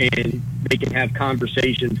together and they can have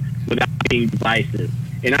conversations without being divisive.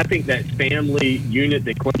 And I think that family unit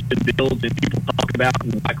that Clemson builds and people talk about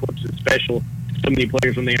and why Clemson's special, so many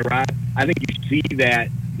players when they arrive, I think you see that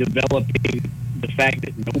developing, the fact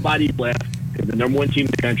that nobody's left, because the number one team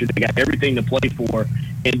in the country, they got everything to play for.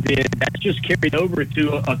 And then that's just carried over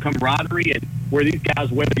to a camaraderie, and where these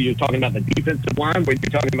guys, whether you're talking about the defensive line, whether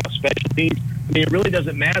you're talking about special teams, I mean, it really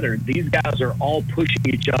doesn't matter. These guys are all pushing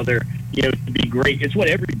each other, to be great. It's what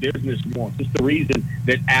every business wants. It's the reason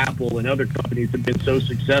that Apple and other companies have been so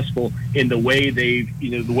successful in the way they've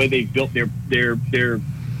built their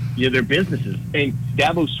businesses. And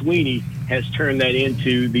Dabo Swinney has turned that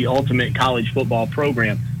into the ultimate college football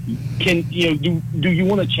program. Do you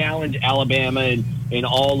want to challenge Alabama and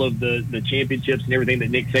all of the championships and everything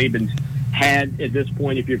that Nick Saban's had at this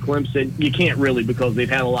point? If you're Clemson, you can't really, because they've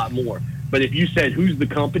had a lot more. But if you said, who's the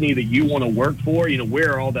company that you want to work for,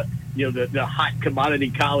 where are all the hot commodity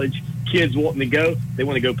college kids wanting to go? They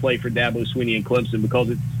want to go play for Dabo Swinney and Clemson, because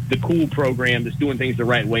it's the cool program that's doing things the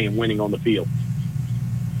right way and winning on the field.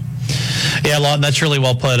 Yeah, Lawton, that's really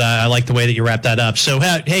well put. I like the way that you wrap that up. So,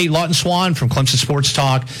 hey, Lawton Swann from Clemson Sports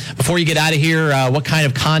Talk. Before you get out of here, what kind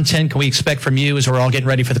of content can we expect from you as we're all getting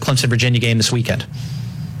ready for the Clemson-Virginia game this weekend?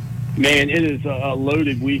 Man, it is a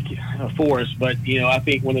loaded week for us. But, I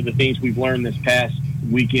think one of the things we've learned this past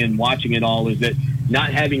weekend watching it all is that not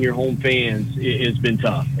having your home fans has been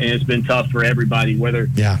tough. And it's been tough for everybody, whether,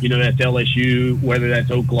 that's LSU, whether that's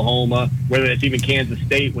Oklahoma, whether that's even Kansas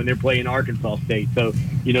State when they're playing Arkansas State. So,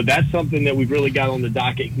 that's something that we've really got on the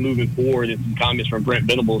docket moving forward. And some comments from Brent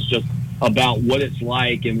Venables just about what it's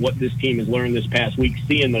like and what this team has learned this past week,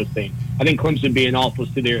 seeing those things. I think Clemson being off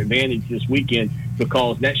was to their advantage this weekend,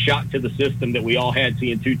 because that shock to the system that we all had,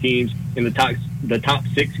 seeing two teams in the top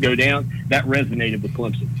six go down, that resonated with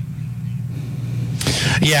Clemson.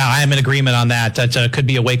 Yeah, I am in agreement on that. That could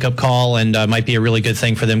be a wake-up call and might be a really good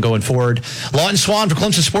thing for them going forward. Lawton Swann for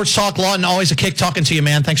Clemson Sports Talk. Lawton, always a kick talking to you,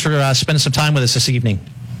 man. Thanks for spending some time with us this evening.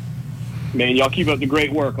 Man, y'all keep up the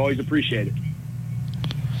great work. Always appreciate it.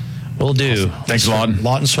 Will do. Awesome. Thanks, Lawton.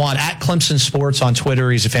 Lawton Swann at Clemson Sports on Twitter.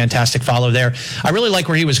 He's a fantastic follow there. I really like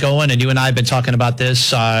where he was going, and you and I have been talking about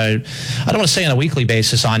this, I don't want to say on a weekly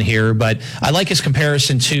basis on here, but I like his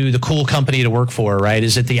comparison to the cool company to work for, right?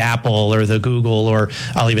 Is it the Apple or the Google, or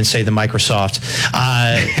I'll even say the Microsoft?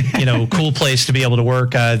 Cool place to be able to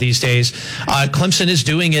work these days. Clemson is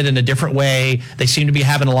doing it in a different way. They seem to be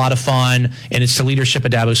having a lot of fun, and it's the leadership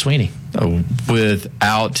of Dabo Swinney.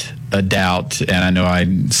 Without a doubt, and I know I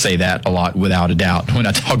say that a lot, without a doubt, when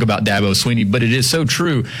I talk about Dabo Swinney, but it is so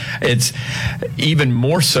true. It's even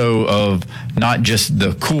more so of not just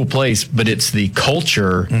the cool place, but it's the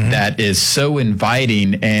culture that is so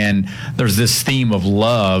inviting, and there's this theme of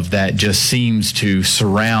love that just seems to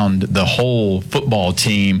surround the whole football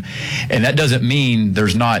team. And that doesn't mean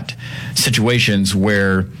there's not situations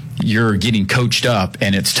where you're getting coached up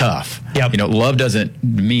and it's tough. Yep. Love doesn't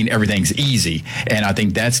mean everything's easy. And I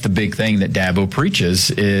think that's the big thing that Dabo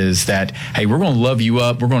preaches, is that, hey, we're going to love you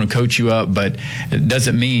up, we're going to coach you up, but it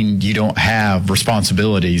doesn't mean you don't have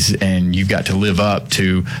responsibilities, and you've got to live up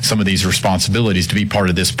to some of these responsibilities to be part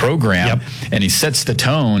of this program. Yep. And he sets the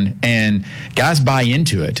tone, and guys buy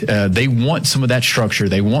into it. They want some of that structure.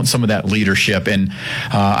 They want some of that leadership. And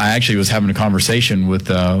I actually was having a conversation with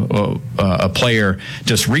a player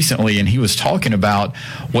just recently, and he was talking about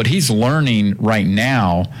what he's learning right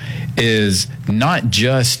now is not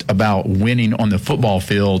just about winning on the football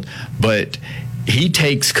field, but he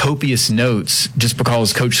takes copious notes just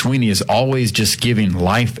because Coach Swinney is always just giving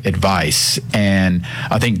life advice. And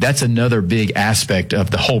I think that's another big aspect of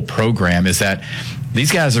the whole program, is that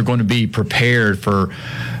these guys are going to be prepared for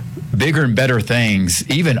bigger and better things,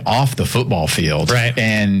 even off the football field. Right.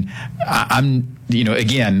 And I'm,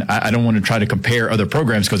 again, I don't want to try to compare other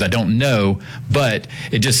programs because I don't know, but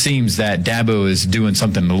it just seems that Dabo is doing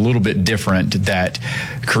something a little bit different that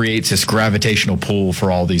creates this gravitational pull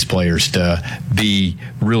for all these players to be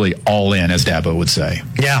really all in, as Dabo would say.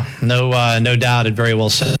 Yeah, no doubt. It very well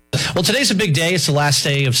said. Well, today's a big day. It's the last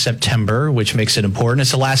day of September, which makes it important.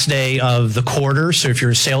 It's the last day of the quarter. So if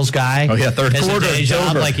you're a sales guy, third quarter, a day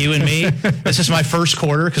job like you and me, this is my first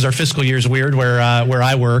quarter because our fiscal year is weird where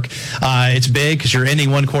I work. It's big because you're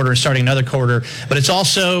ending one quarter and starting another quarter. But it's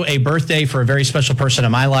also a birthday for a very special person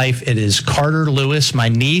in my life. It is Carter Lewis. My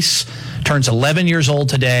niece turns 11 years old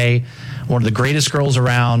today. one of the greatest girls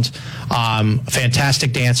around,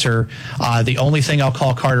 fantastic dancer. The only thing I'll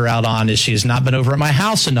call Carter out on is she has not been over at my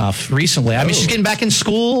house enough recently. I mean, she's getting back in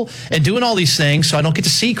school and doing all these things, so I don't get to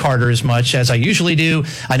see Carter as much as I usually do.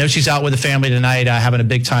 I know she's out with the family tonight, having a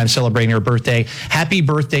big time celebrating her birthday. Happy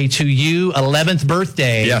birthday to you, 11th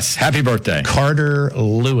birthday. Yes, happy birthday, Carter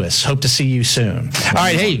Lewis. Hope to see you soon. All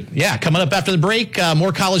right, hey, yeah, coming up after the break,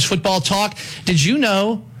 more college football talk. Did you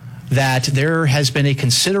know that there has been a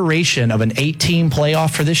consideration of an 8-team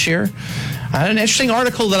playoff for this year? An interesting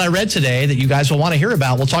article that I read today that you guys will want to hear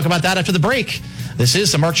about. We'll talk about that after the break. This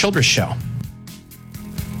is the Mark Childress Show.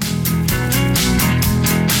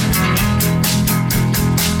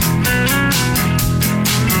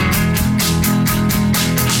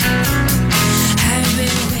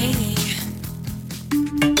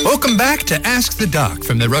 Welcome back to Ask the Doc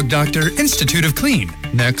from the Rug Doctor Institute of Clean.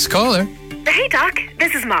 Next caller. Hey, Doc.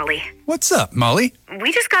 This is Molly. What's up, Molly?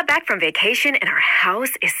 We just got back from vacation and our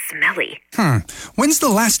house is smelly. When's the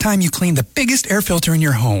last time you cleaned the biggest air filter in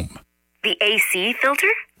your home? The AC filter?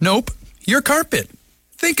 Nope. Your carpet.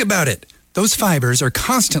 Think about it. Those fibers are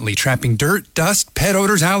constantly trapping dirt, dust, pet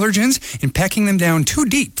odors, allergens, and packing them down too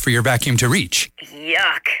deep for your vacuum to reach.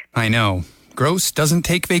 Yuck. I know. Gross doesn't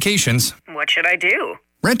take vacations. What should I do?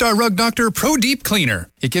 Rent our Rug Doctor Pro Deep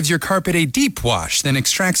Cleaner. It gives your carpet a deep wash, then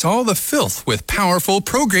extracts all the filth with powerful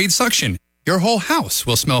pro-grade suction. Your whole house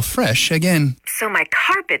will smell fresh again. So my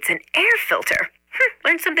carpet's an air filter.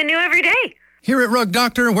 Learn something new every day. Here at Rug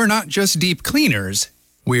Doctor, we're not just deep cleaners.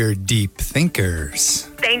 We're deep thinkers.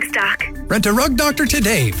 Thanks, Doc. Rent a Rug Doctor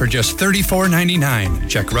today for just $34.99.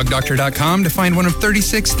 Check rugdoctor.com to find one of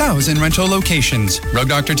 36,000 rental locations. Rug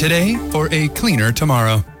Doctor today for a cleaner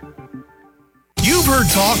tomorrow. You've heard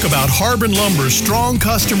talk about Harbin Lumber's strong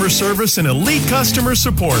customer service and elite customer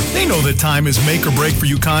support. They know that time is make or break for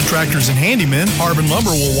you contractors and handymen. Harbin Lumber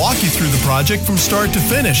will walk you through the project from start to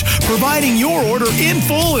finish, providing your order in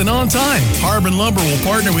full and on time. Harbin Lumber will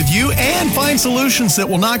partner with you and find solutions that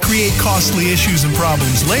will not create costly issues and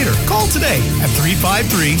problems later. Call today at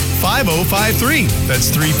 353-5053. That's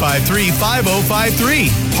 353-5053.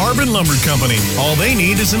 Harbin Lumber Company. All they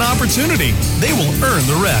need is an opportunity. They will earn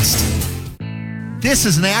the rest. This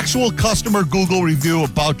is an actual customer Google review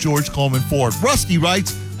about George Coleman Ford. Rusty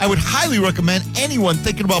writes, I would highly recommend anyone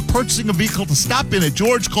thinking about purchasing a vehicle to stop in at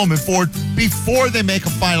George Coleman Ford before they make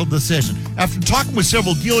a final decision. After talking with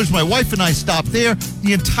several dealers, my wife and I stopped there.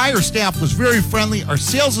 The entire staff was very friendly. Our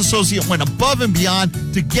sales associate went above and beyond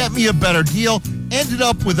to get me a better deal. Ended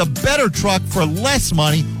up with a better truck for less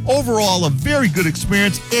money. Overall, a very good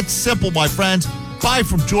experience. It's simple, my friends. Buy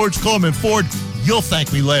from George Coleman Ford. You'll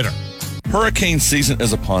thank me later. Hurricane season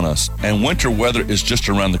is upon us, and winter weather is just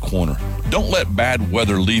around the corner. Don't let bad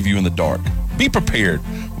weather leave you in the dark. Be prepared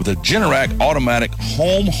with a Generac automatic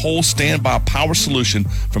home whole standby power solution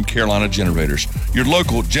from Carolina Generators, your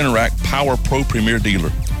local Generac Power Pro Premier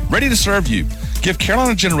dealer. Ready to serve you. Give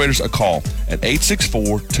Carolina Generators a call at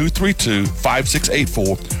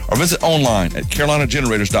 864-232-5684 or visit online at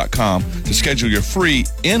carolinagenerators.com to schedule your free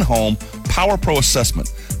in-home Power Pro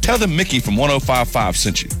assessment. Tell them Mickey from 1055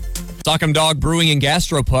 sent you. Sock'em Dog Brewing and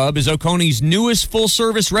Gastropub is Oconee's newest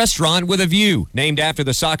full-service restaurant with a view. Named after the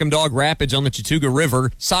Sock'em Dog Rapids on the Chattooga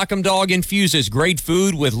River, Sock'em Dog infuses great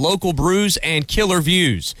food with local brews and killer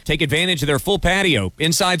views. Take advantage of their full patio,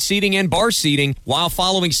 inside seating, and bar seating while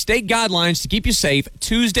following state guidelines to keep you safe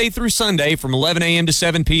Tuesday through Sunday from 11 a.m. to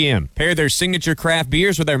 7 p.m. Pair their signature craft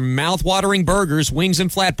beers with their mouth-watering burgers, wings, and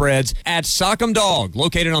flatbreads at Sock'em Dog,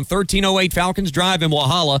 located on 1308 Falcons Drive in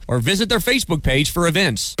Walhalla, or visit their Facebook page for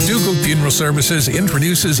events. Funeral Services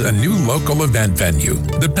introduces a new local event venue,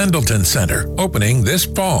 the Pendleton Center, opening this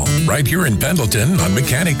fall. Right here in Pendleton on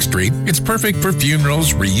Mechanic Street, it's perfect for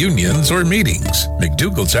funerals, reunions, or meetings.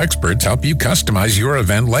 McDougall's experts help you customize your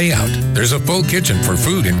event layout. There's a full kitchen for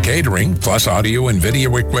food and catering, plus audio and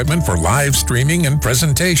video equipment for live streaming and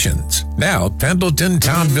presentations. Now, Pendleton,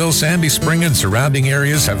 Townville, Sandy Spring, and surrounding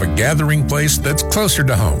areas have a gathering place that's closer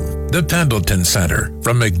to home. The Pendleton Center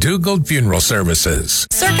from McDougall Funeral Services.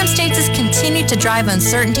 Circumstances continue to drive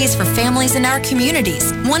uncertainties for families in our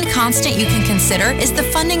communities. One constant you can consider is the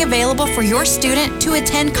funding available for your student to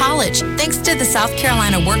attend college. Thanks to the South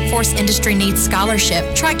Carolina Workforce Industry Needs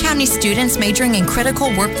Scholarship, Tri-County students majoring in critical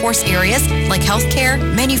workforce areas like healthcare,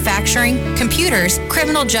 manufacturing, computers,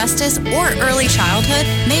 criminal justice, or early childhood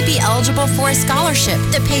may be eligible for a scholarship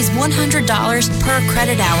that pays $100 per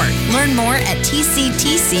credit hour. Learn more at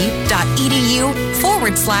tctc.edu/SCWins.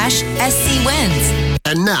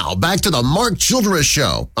 And now, back to the Mark Childress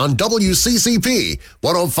Show on WCCP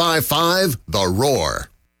 105.5 The Roar.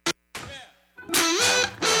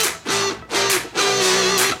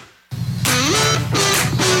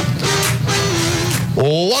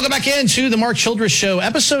 Welcome back into the Mark Childress Show,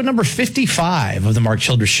 episode number 55 of the Mark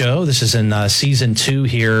Childress Show. This is in season 2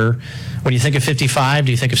 here. When you think of 55,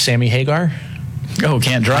 do you think of Sammy Hagar? Oh,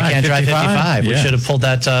 Can't Drive. I Can't Drive 55. Yes. We should have pulled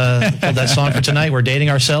that song for tonight. We're dating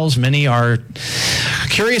ourselves. Many are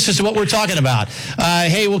curious as to what we're talking about.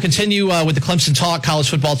 Hey, we'll continue with the Clemson talk, college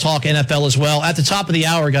football talk, NFL as well. At the top of the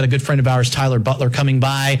hour, got a good friend of ours, Tyler Butler, coming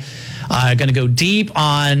by. Going to go deep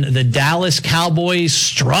on the Dallas Cowboys'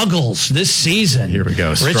 struggles this season. Here we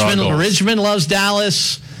go. Richmond loves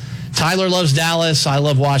Dallas. Tyler loves Dallas. I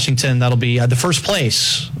love Washington. That'll be the first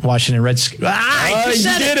place. Washington Redskins. I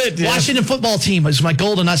did it. Yeah. Washington football team. It's my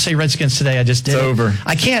goal to not say Redskins today. I just did. It's over.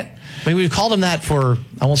 I can't. I mean, we've called them that for,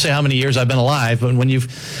 I won't say how many years I've been alive, but when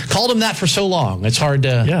you've called them that for so long, it's hard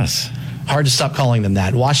to. Yes. Hard to stop calling them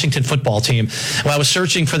that. Washington football team. Well, I was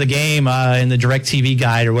searching for the game in the DirecTV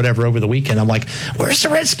guide or whatever over the weekend. I'm like, where's the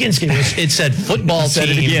Redskins game? It said football team. Said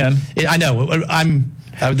it again. I know.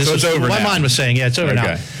 It's over my mind was saying, it's over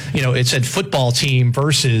now. You know, it said football team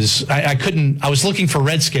versus, I was looking for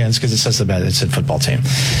Redskins because it said football team.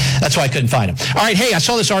 That's why I couldn't find them. All right, hey, I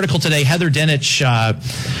saw this article today. Heather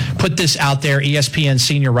Dinich put this out there, ESPN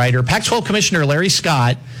senior writer. Pac-12 Commissioner Larry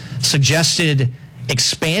Scott suggested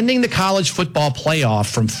expanding the college football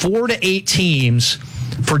playoff from 4 to 8 teams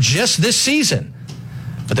for just this season.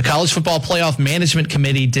 But the College Football Playoff Management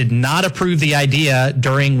Committee did not approve the idea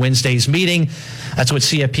during Wednesday's meeting. That's what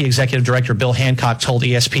CFP Executive Director Bill Hancock told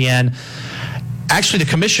ESPN. Actually, the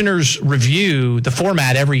commissioners review the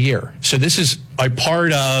format every year. So this is a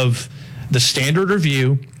part of the standard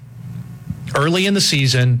review early in the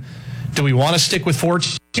season. Do we want to stick with 4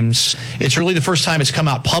 teams? It's really the first time it's come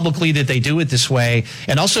out publicly that they do it this way.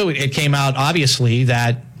 And also it came out, obviously,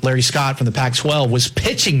 that Larry Scott from the Pac-12 was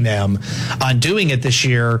pitching them on doing it this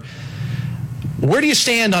year. Where do you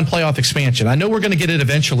stand on playoff expansion? I know we're going to get it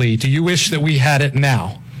eventually. Do you wish that we had it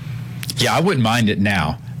now? Yeah, I wouldn't mind it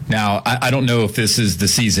now. Now, I don't know if this is the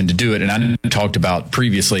season to do it, and I talked about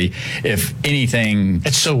previously, if anything...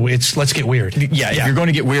 let's get weird. Yeah, if you're going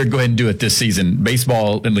to get weird, go ahead and do it this season.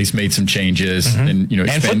 Baseball at least made some changes. And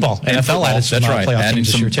football. NFL added some playoff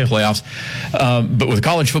teams this year, too. Playoffs. But with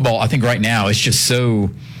college football, I think right now it's just so...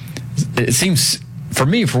 It seems, for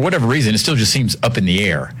me, for whatever reason, it still just seems up in the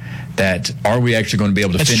air. That are we actually going to be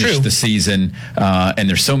able to finish the season? And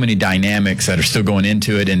there's so many dynamics that are still going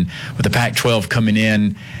into it. And with the Pac-12 coming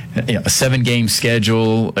in, a 7-game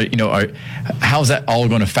schedule, how's that all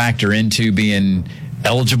going to factor into being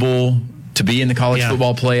eligible to be in the college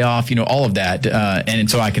football playoff? All of that. And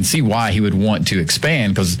so I can see why he would want to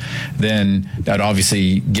expand, because then that would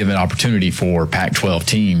obviously give an opportunity for Pac-12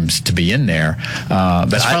 teams to be in there.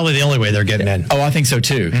 That's probably the only way they're getting in. Oh, I think so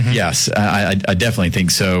too. Mm-hmm. Yes, I definitely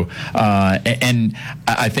think so. And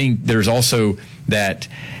I think there's also that,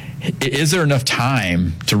 is there enough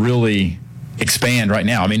time to really expand right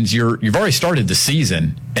now? I mean, you've already started the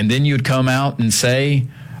season, and then you'd come out and say,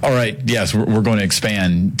 all right, yes, we're going to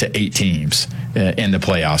expand to 8 teams in the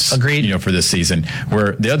playoffs. Agreed. For this season,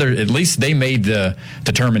 where the other, at least they made the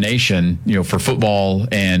determination, for football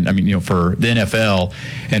and for the NFL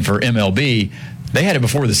and for MLB, they had it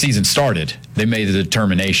before the season started. They made the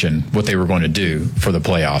determination what they were going to do for the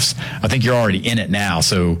playoffs. I think you're already in it now,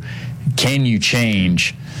 so can you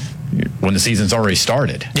change when the season's already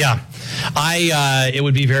started? Yeah. It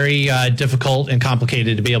would be very difficult and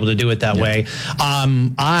complicated to be able to do it that way.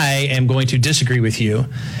 I am going to disagree with you.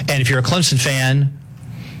 And if you're a Clemson fan,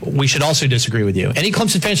 we should also disagree with you. Any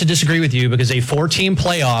Clemson fan should disagree with you, because a 4-team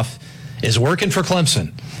playoff is working for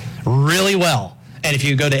Clemson really well. And if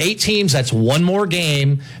you go to 8 teams, that's one more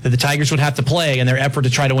game that the Tigers would have to play in their effort to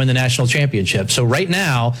try to win the national championship. So right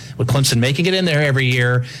now, with Clemson making it in there every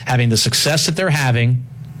year, having the success that they're having,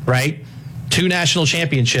 right? 2 national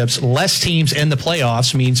championships, less teams in the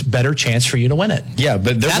playoffs means better chance for you to win it. Yeah,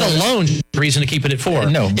 but that alone is the reason to keep it at 4.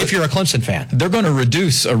 No, if you're a Clemson fan, they're going to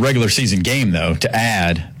reduce a regular season game though to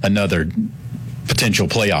add another potential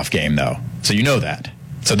playoff game though. So you know that.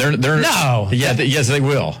 So they're no. Yeah, yes, they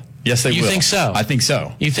will. Yes, they will. You think so? I think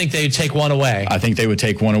so. You think they'd take one away? I think they would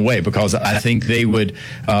take one away, because I think they would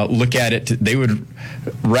look at it. They would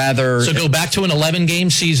rather... So go back to an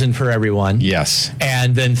 11-game season for everyone. Yes.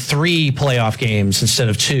 And then 3 playoff games instead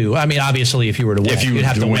of 2. I mean, obviously, if you were to win, you'd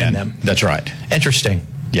have to win them. That's right. Interesting.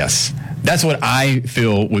 Yes. That's what I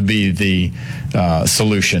feel would be the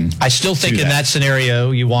solution. I still think in that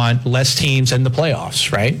scenario, you want less teams in the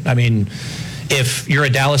playoffs, right? I mean, if you're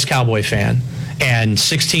a Dallas Cowboy fan and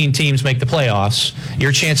 16 teams make the playoffs,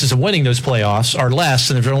 your chances of winning those playoffs are less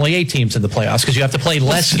than if there are only 8 teams in the playoffs because you have to play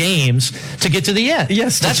less games to get to the end.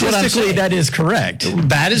 Yes, that's what I'm saying. That is correct.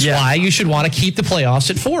 That is why you should want to keep the playoffs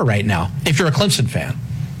at 4 right now if you're a Clemson fan.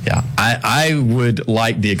 Yeah, I would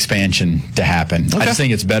like the expansion to happen. Okay. I just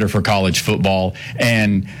think it's better for college football,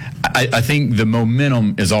 and I think the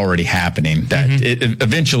momentum is already happening. That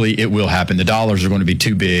eventually it will happen. The dollars are going to be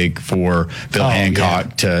too big for Bill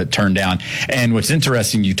Hancock to turn down. And what's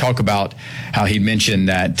interesting, you talk about how he mentioned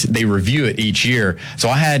that they review it each year. So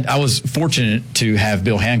I was fortunate to have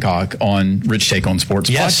Bill Hancock on Rich Take on Sports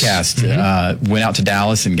podcast. Went out to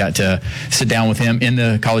Dallas and got to sit down with him in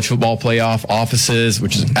the college football playoff offices,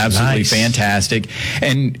 which is absolutely fantastic.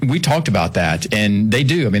 And we talked about that, and they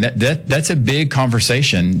do. I mean, that's a big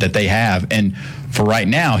conversation that they have. And for right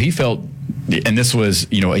now, he felt, and this was,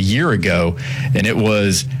 a year ago, and it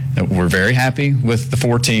was, we're very happy with the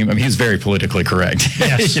 4 team. I mean, he was very politically correct,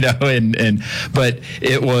 yes. But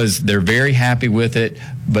it was, they're very happy with it,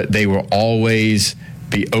 but they will always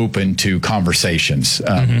be open to conversations.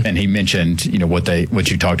 And he mentioned,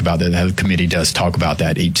 what you talked about, that the committee does talk about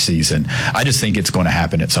that each season. I just think it's going to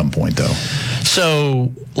happen at some point, though.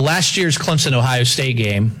 So last year's Clemson-Ohio State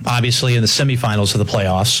game, obviously in the semifinals of the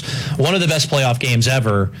playoffs, one of the best playoff games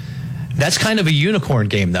ever. That's kind of a unicorn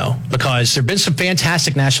game, though, because there have been some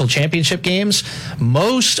fantastic national championship games.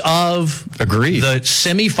 Most of the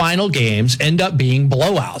semifinal games end up being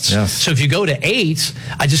blowouts. Yes. So if you go to 8,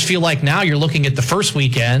 I just feel like now you're looking at the first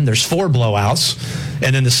weekend, there's 4 blowouts.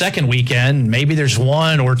 And then the second weekend, maybe there's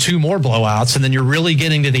 1 or 2 more blowouts, and then you're really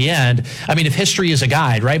getting to the end. I mean, if history is a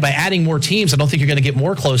guide, right, by adding more teams, I don't think you're going to get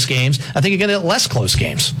more close games. I think you're going to get less close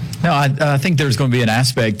games. No, I think there's going to be an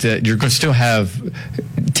aspect that you're going to still have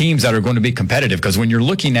teams that are going to be competitive, because when you're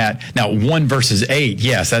looking at now 1 versus 8,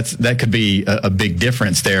 yes, that could be a big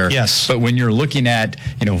difference there. Yes. But when you're looking at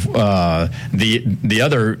the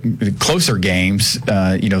other closer games,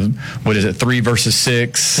 what is it, 3 versus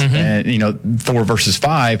 6, and 4 versus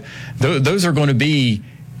 5, those are going to be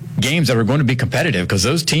games that are going to be competitive, because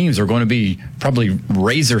those teams are going to be probably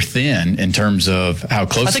razor thin in terms of how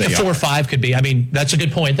close they are. I think a 4-5 could be. I mean, that's a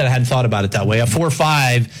good point that I hadn't thought about it that way. A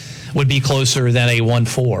 4-5 would be closer than a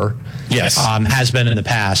 1-4. Yes. Has been in the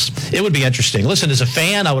past. It would be interesting. Listen, as a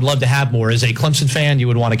fan, I would love to have more. As a Clemson fan, you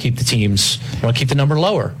would want to keep the number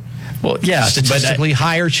lower. Well, yeah. Statistically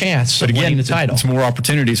higher chance of winning the title. It's more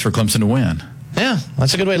opportunities for Clemson to win. Yeah,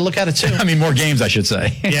 that's a good way to look at it, too. I mean, more games, I should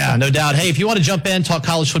say. Yeah, no doubt. Hey, if you want to jump in, talk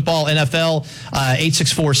college football, NFL,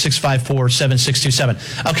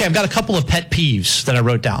 864-654-7627. Okay, I've got a couple of pet peeves that I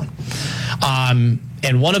wrote down.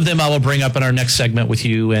 And one of them I will bring up in our next segment with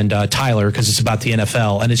you and Tyler, because it's about the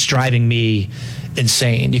NFL, and it's driving me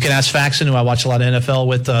insane. You can ask Faxon, who I watch a lot of NFL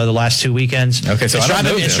with the last 2 weekends. Okay, so it's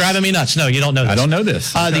driving me nuts. No, you don't know this. I don't know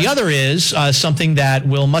this. The other is something that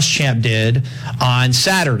Will Muschamp did on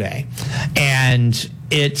Saturday. And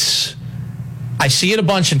I see it a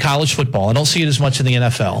bunch in college football. I don't see it as much in the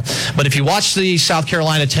NFL. But if you watch the South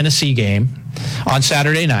Carolina-Tennessee game on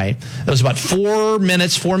Saturday night, there was about 4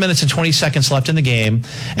 minutes and 20 seconds left in the game,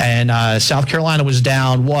 and South Carolina was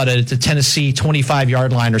down, at the Tennessee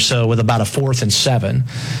 25-yard line or so, with about a 4th and 7.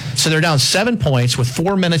 So they're down 7 points with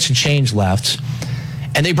 4 minutes and change left,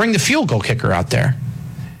 and they bring the field goal kicker out there.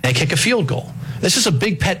 They kick a field goal. This is a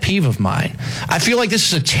big pet peeve of mine. I feel like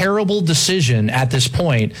this is a terrible decision at this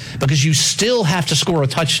point, because you still have to score a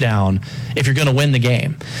touchdown if you're going to win the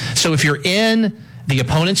game. So if you're in the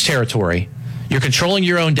opponent's territory, you're controlling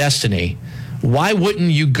your own destiny, why wouldn't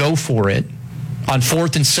you go for it on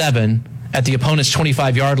 4th and 7 at the opponent's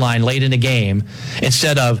 25-yard line late in the game,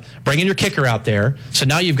 instead of bringing your kicker out there? So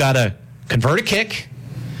now you've got to convert a kick,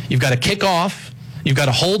 you've got to kick off, you've got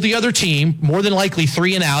to hold the other team, more than likely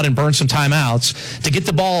 3 and out, and burn some timeouts to get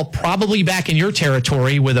the ball probably back in your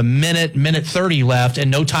territory with a minute 30 left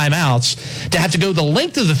and no timeouts, to have to go the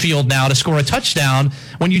length of the field now to score a touchdown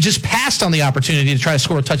when you just passed on the opportunity to try to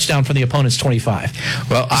score a touchdown from the opponent's 25.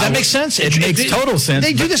 Well, does that make sense? It makes total sense.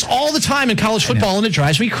 They do this all the time in college football, and it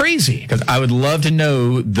drives me crazy. Because I would love to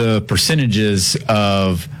know the percentages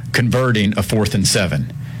of converting a 4th and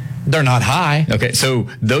 7. They're not high. Okay, so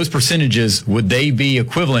those percentages, would they be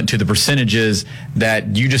equivalent to the percentages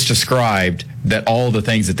that you just described, that all the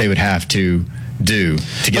things that they would have to do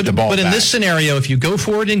to get the ball back? But in this scenario, if you go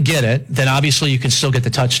for it and get it, then obviously you can still get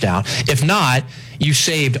the touchdown. If not, you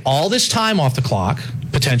saved all this time off the clock,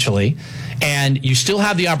 potentially, and you still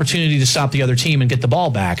have the opportunity to stop the other team and get the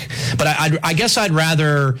ball back. But I guess I'd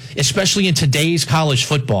rather, especially in today's college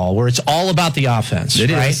football, where it's all about the offense,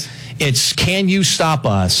 right? Is. It's, can you stop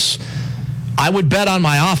us? I would bet on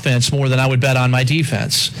my offense more than I would bet on my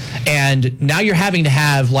defense. And now you're having to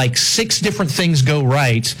have like 6 different things go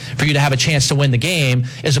right for you to have a chance to win the game,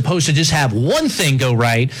 as opposed to just have one thing go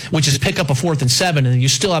right, which is pick up a 4th and 7, and you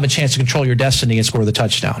still have a chance to control your destiny and score the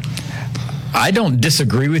touchdown. I don't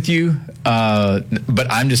disagree with you,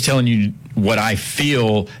 but I'm just telling you what I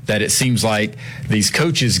feel, that it seems like these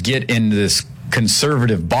coaches get in this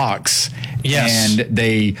conservative box, yes, and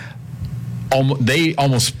they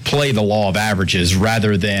almost play the law of averages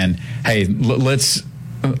rather than, hey, let's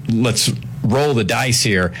roll the dice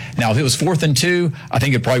here. Now, if it was 4th and 2, I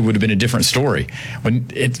think it probably would have been a different story. When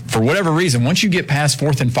for whatever reason, once you get past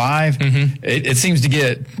 4th and 5, it seems to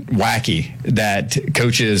get wacky that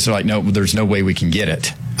coaches are like, no, there's no way we can get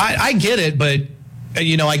it. I get it, but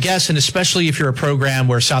I guess, and especially if you're a program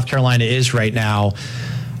where South Carolina is right now,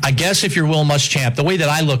 I guess if you're Will Muschamp, the way that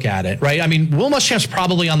I look at it, right? I mean, Will Muschamp's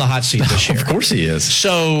probably on the hot seat this year. Of course he is.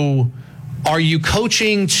 So are you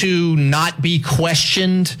coaching to not be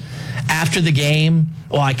questioned after the game?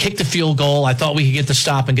 Well, I kicked the field goal. I thought we could get the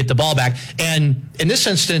stop and get the ball back. And in this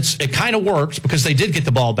instance, it kind of worked because they did get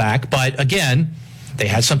the ball back. But again, they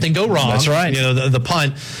had something go wrong. That's right. The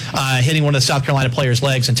punt hitting one of the South Carolina players'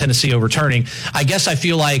 legs and Tennessee overturning. I guess I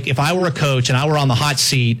feel like if I were a coach and I were on the hot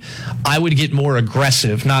seat, I would get more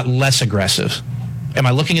aggressive, not less aggressive. Am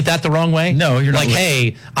I looking at that the wrong way? No, you're not. Like,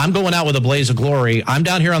 hey, I'm going out with a blaze of glory. I'm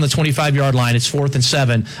down here on the 25-yard line. It's 4th and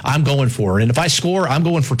 7. I'm going for it. And if I score, I'm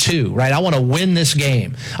going for 2, right? I want to win this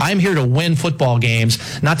game. I'm here to win football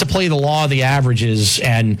games, not to play the law of the averages.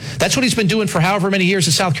 And that's what he's been doing for however many years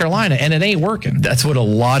in South Carolina, and it ain't working. That's what a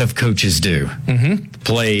lot of coaches do,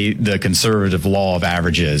 play the conservative law of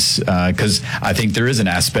averages, because I think there is an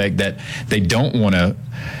aspect that they don't want to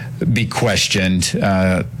be questioned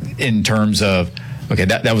in terms of, okay,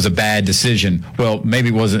 that was a bad decision. Well, maybe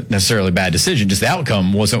it wasn't necessarily a bad decision. Just the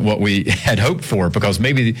outcome wasn't what we had hoped for, because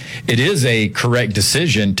maybe it is a correct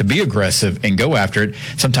decision to be aggressive and go after it.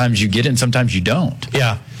 Sometimes you get it and sometimes you don't.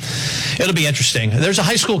 Yeah. It'll be interesting. There's a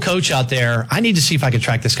high school coach out there. I need to see if I can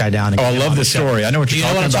track this guy down. I love this story. I know what you're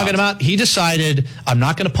talking about. You know what I'm talking about? He decided, I'm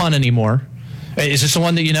not going to punt anymore. Is this the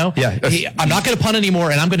one that you know? Yeah. I'm not going to punt anymore,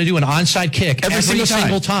 and I'm going to do an onside kick every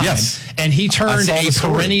single time. Yes. And he turned a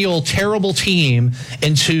perennial terrible team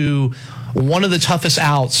into one of the toughest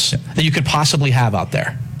outs that you could possibly have out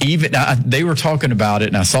there. Even they were talking about it,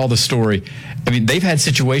 and I saw the story. I mean, they've had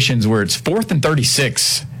situations where it's 4th and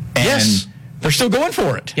 36, and they're still going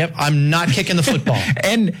for it. Yep, I'm not kicking the football.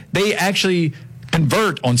 And they actually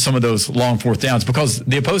convert on some of those long 4th downs because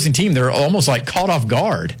the opposing team, they're almost like caught off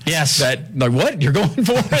guard. Yes. That, like, what? You're going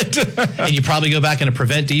for it? And you probably go back into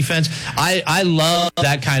prevent defense. I love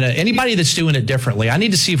that kind of, anybody that's doing it differently. I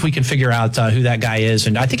need to see if we can figure out who that guy is.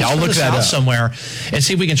 And I think I'll look that up somewhere and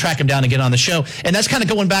see if we can track him down and get on the show. And that's kind of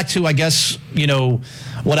going back to, I guess,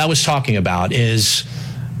 what I was talking about is,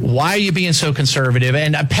 why are you being so conservative?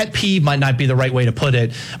 And a pet peeve might not be the right way to put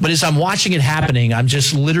it, but as I'm watching it happening, I'm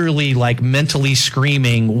just literally like mentally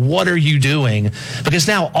screaming, what are you doing? Because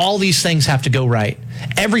now all these things have to go right.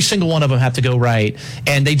 Every single one of them have to go right,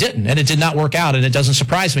 and they didn't, and it did not work out, and it doesn't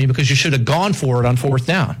surprise me because you should have gone for it on 4th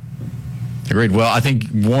down. Agreed. Well, I think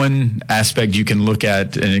one aspect you can look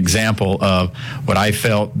at an example of what I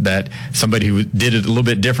felt that somebody who did it a little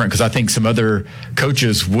bit different, because I think some other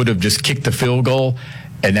coaches would have just kicked the field goal,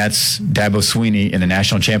 and that's Dabo Swinney in the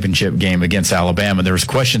national championship game against Alabama. There was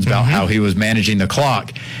questions about how he was managing the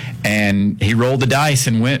clock, and he rolled the dice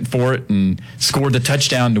and went for it and scored the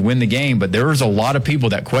touchdown to win the game. But there was a lot lot of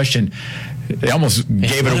that question. They almost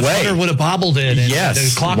gave it away. Would have bobbled it. And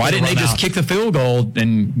yes. The clock Why didn't they just kick the field goal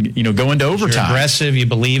and go into overtime? You're aggressive. You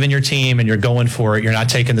believe in your team, and you're going for it. You're not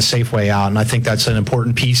taking the safe way out. And I think that's an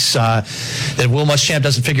important piece that Will Muschamp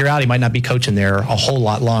doesn't figure out. He might not be coaching there a whole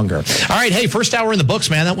lot longer. All right, hey, first hour in the books,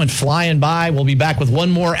 man. That went flying by. We'll be back with one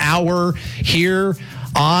more hour here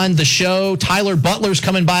on the show. Tyler Butler's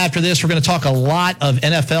coming by after this. We're going to talk a lot of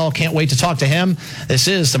NFL. Can't wait to talk to him. This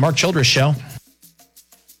is the Mark Childress Show.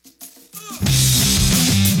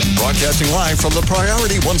 Broadcasting live from the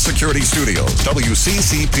Priority One Security Studios,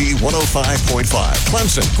 WCCP 105.5,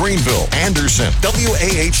 Clemson, Greenville, Anderson,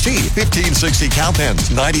 WAHT 1560 Cowpens,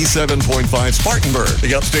 97.5 Spartanburg,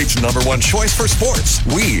 the Upstate's #1 choice for sports.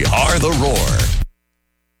 We are the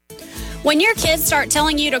Roar. When your kids start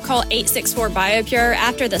telling you to call 864-BioPure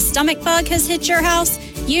after the stomach bug has hit your house,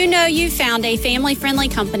 you know you found a family-friendly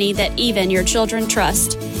company that even your children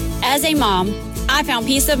trust. As a mom, I found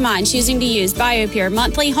peace of mind choosing to use BioPure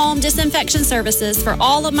monthly home disinfection services for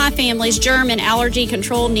all of my family's germ and allergy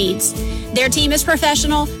control needs. Their team is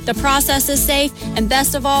professional, the process is safe, and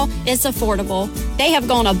best of all, it's affordable. They have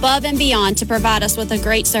gone above and beyond to provide us with a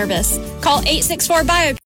great service. Call 864-BioPure.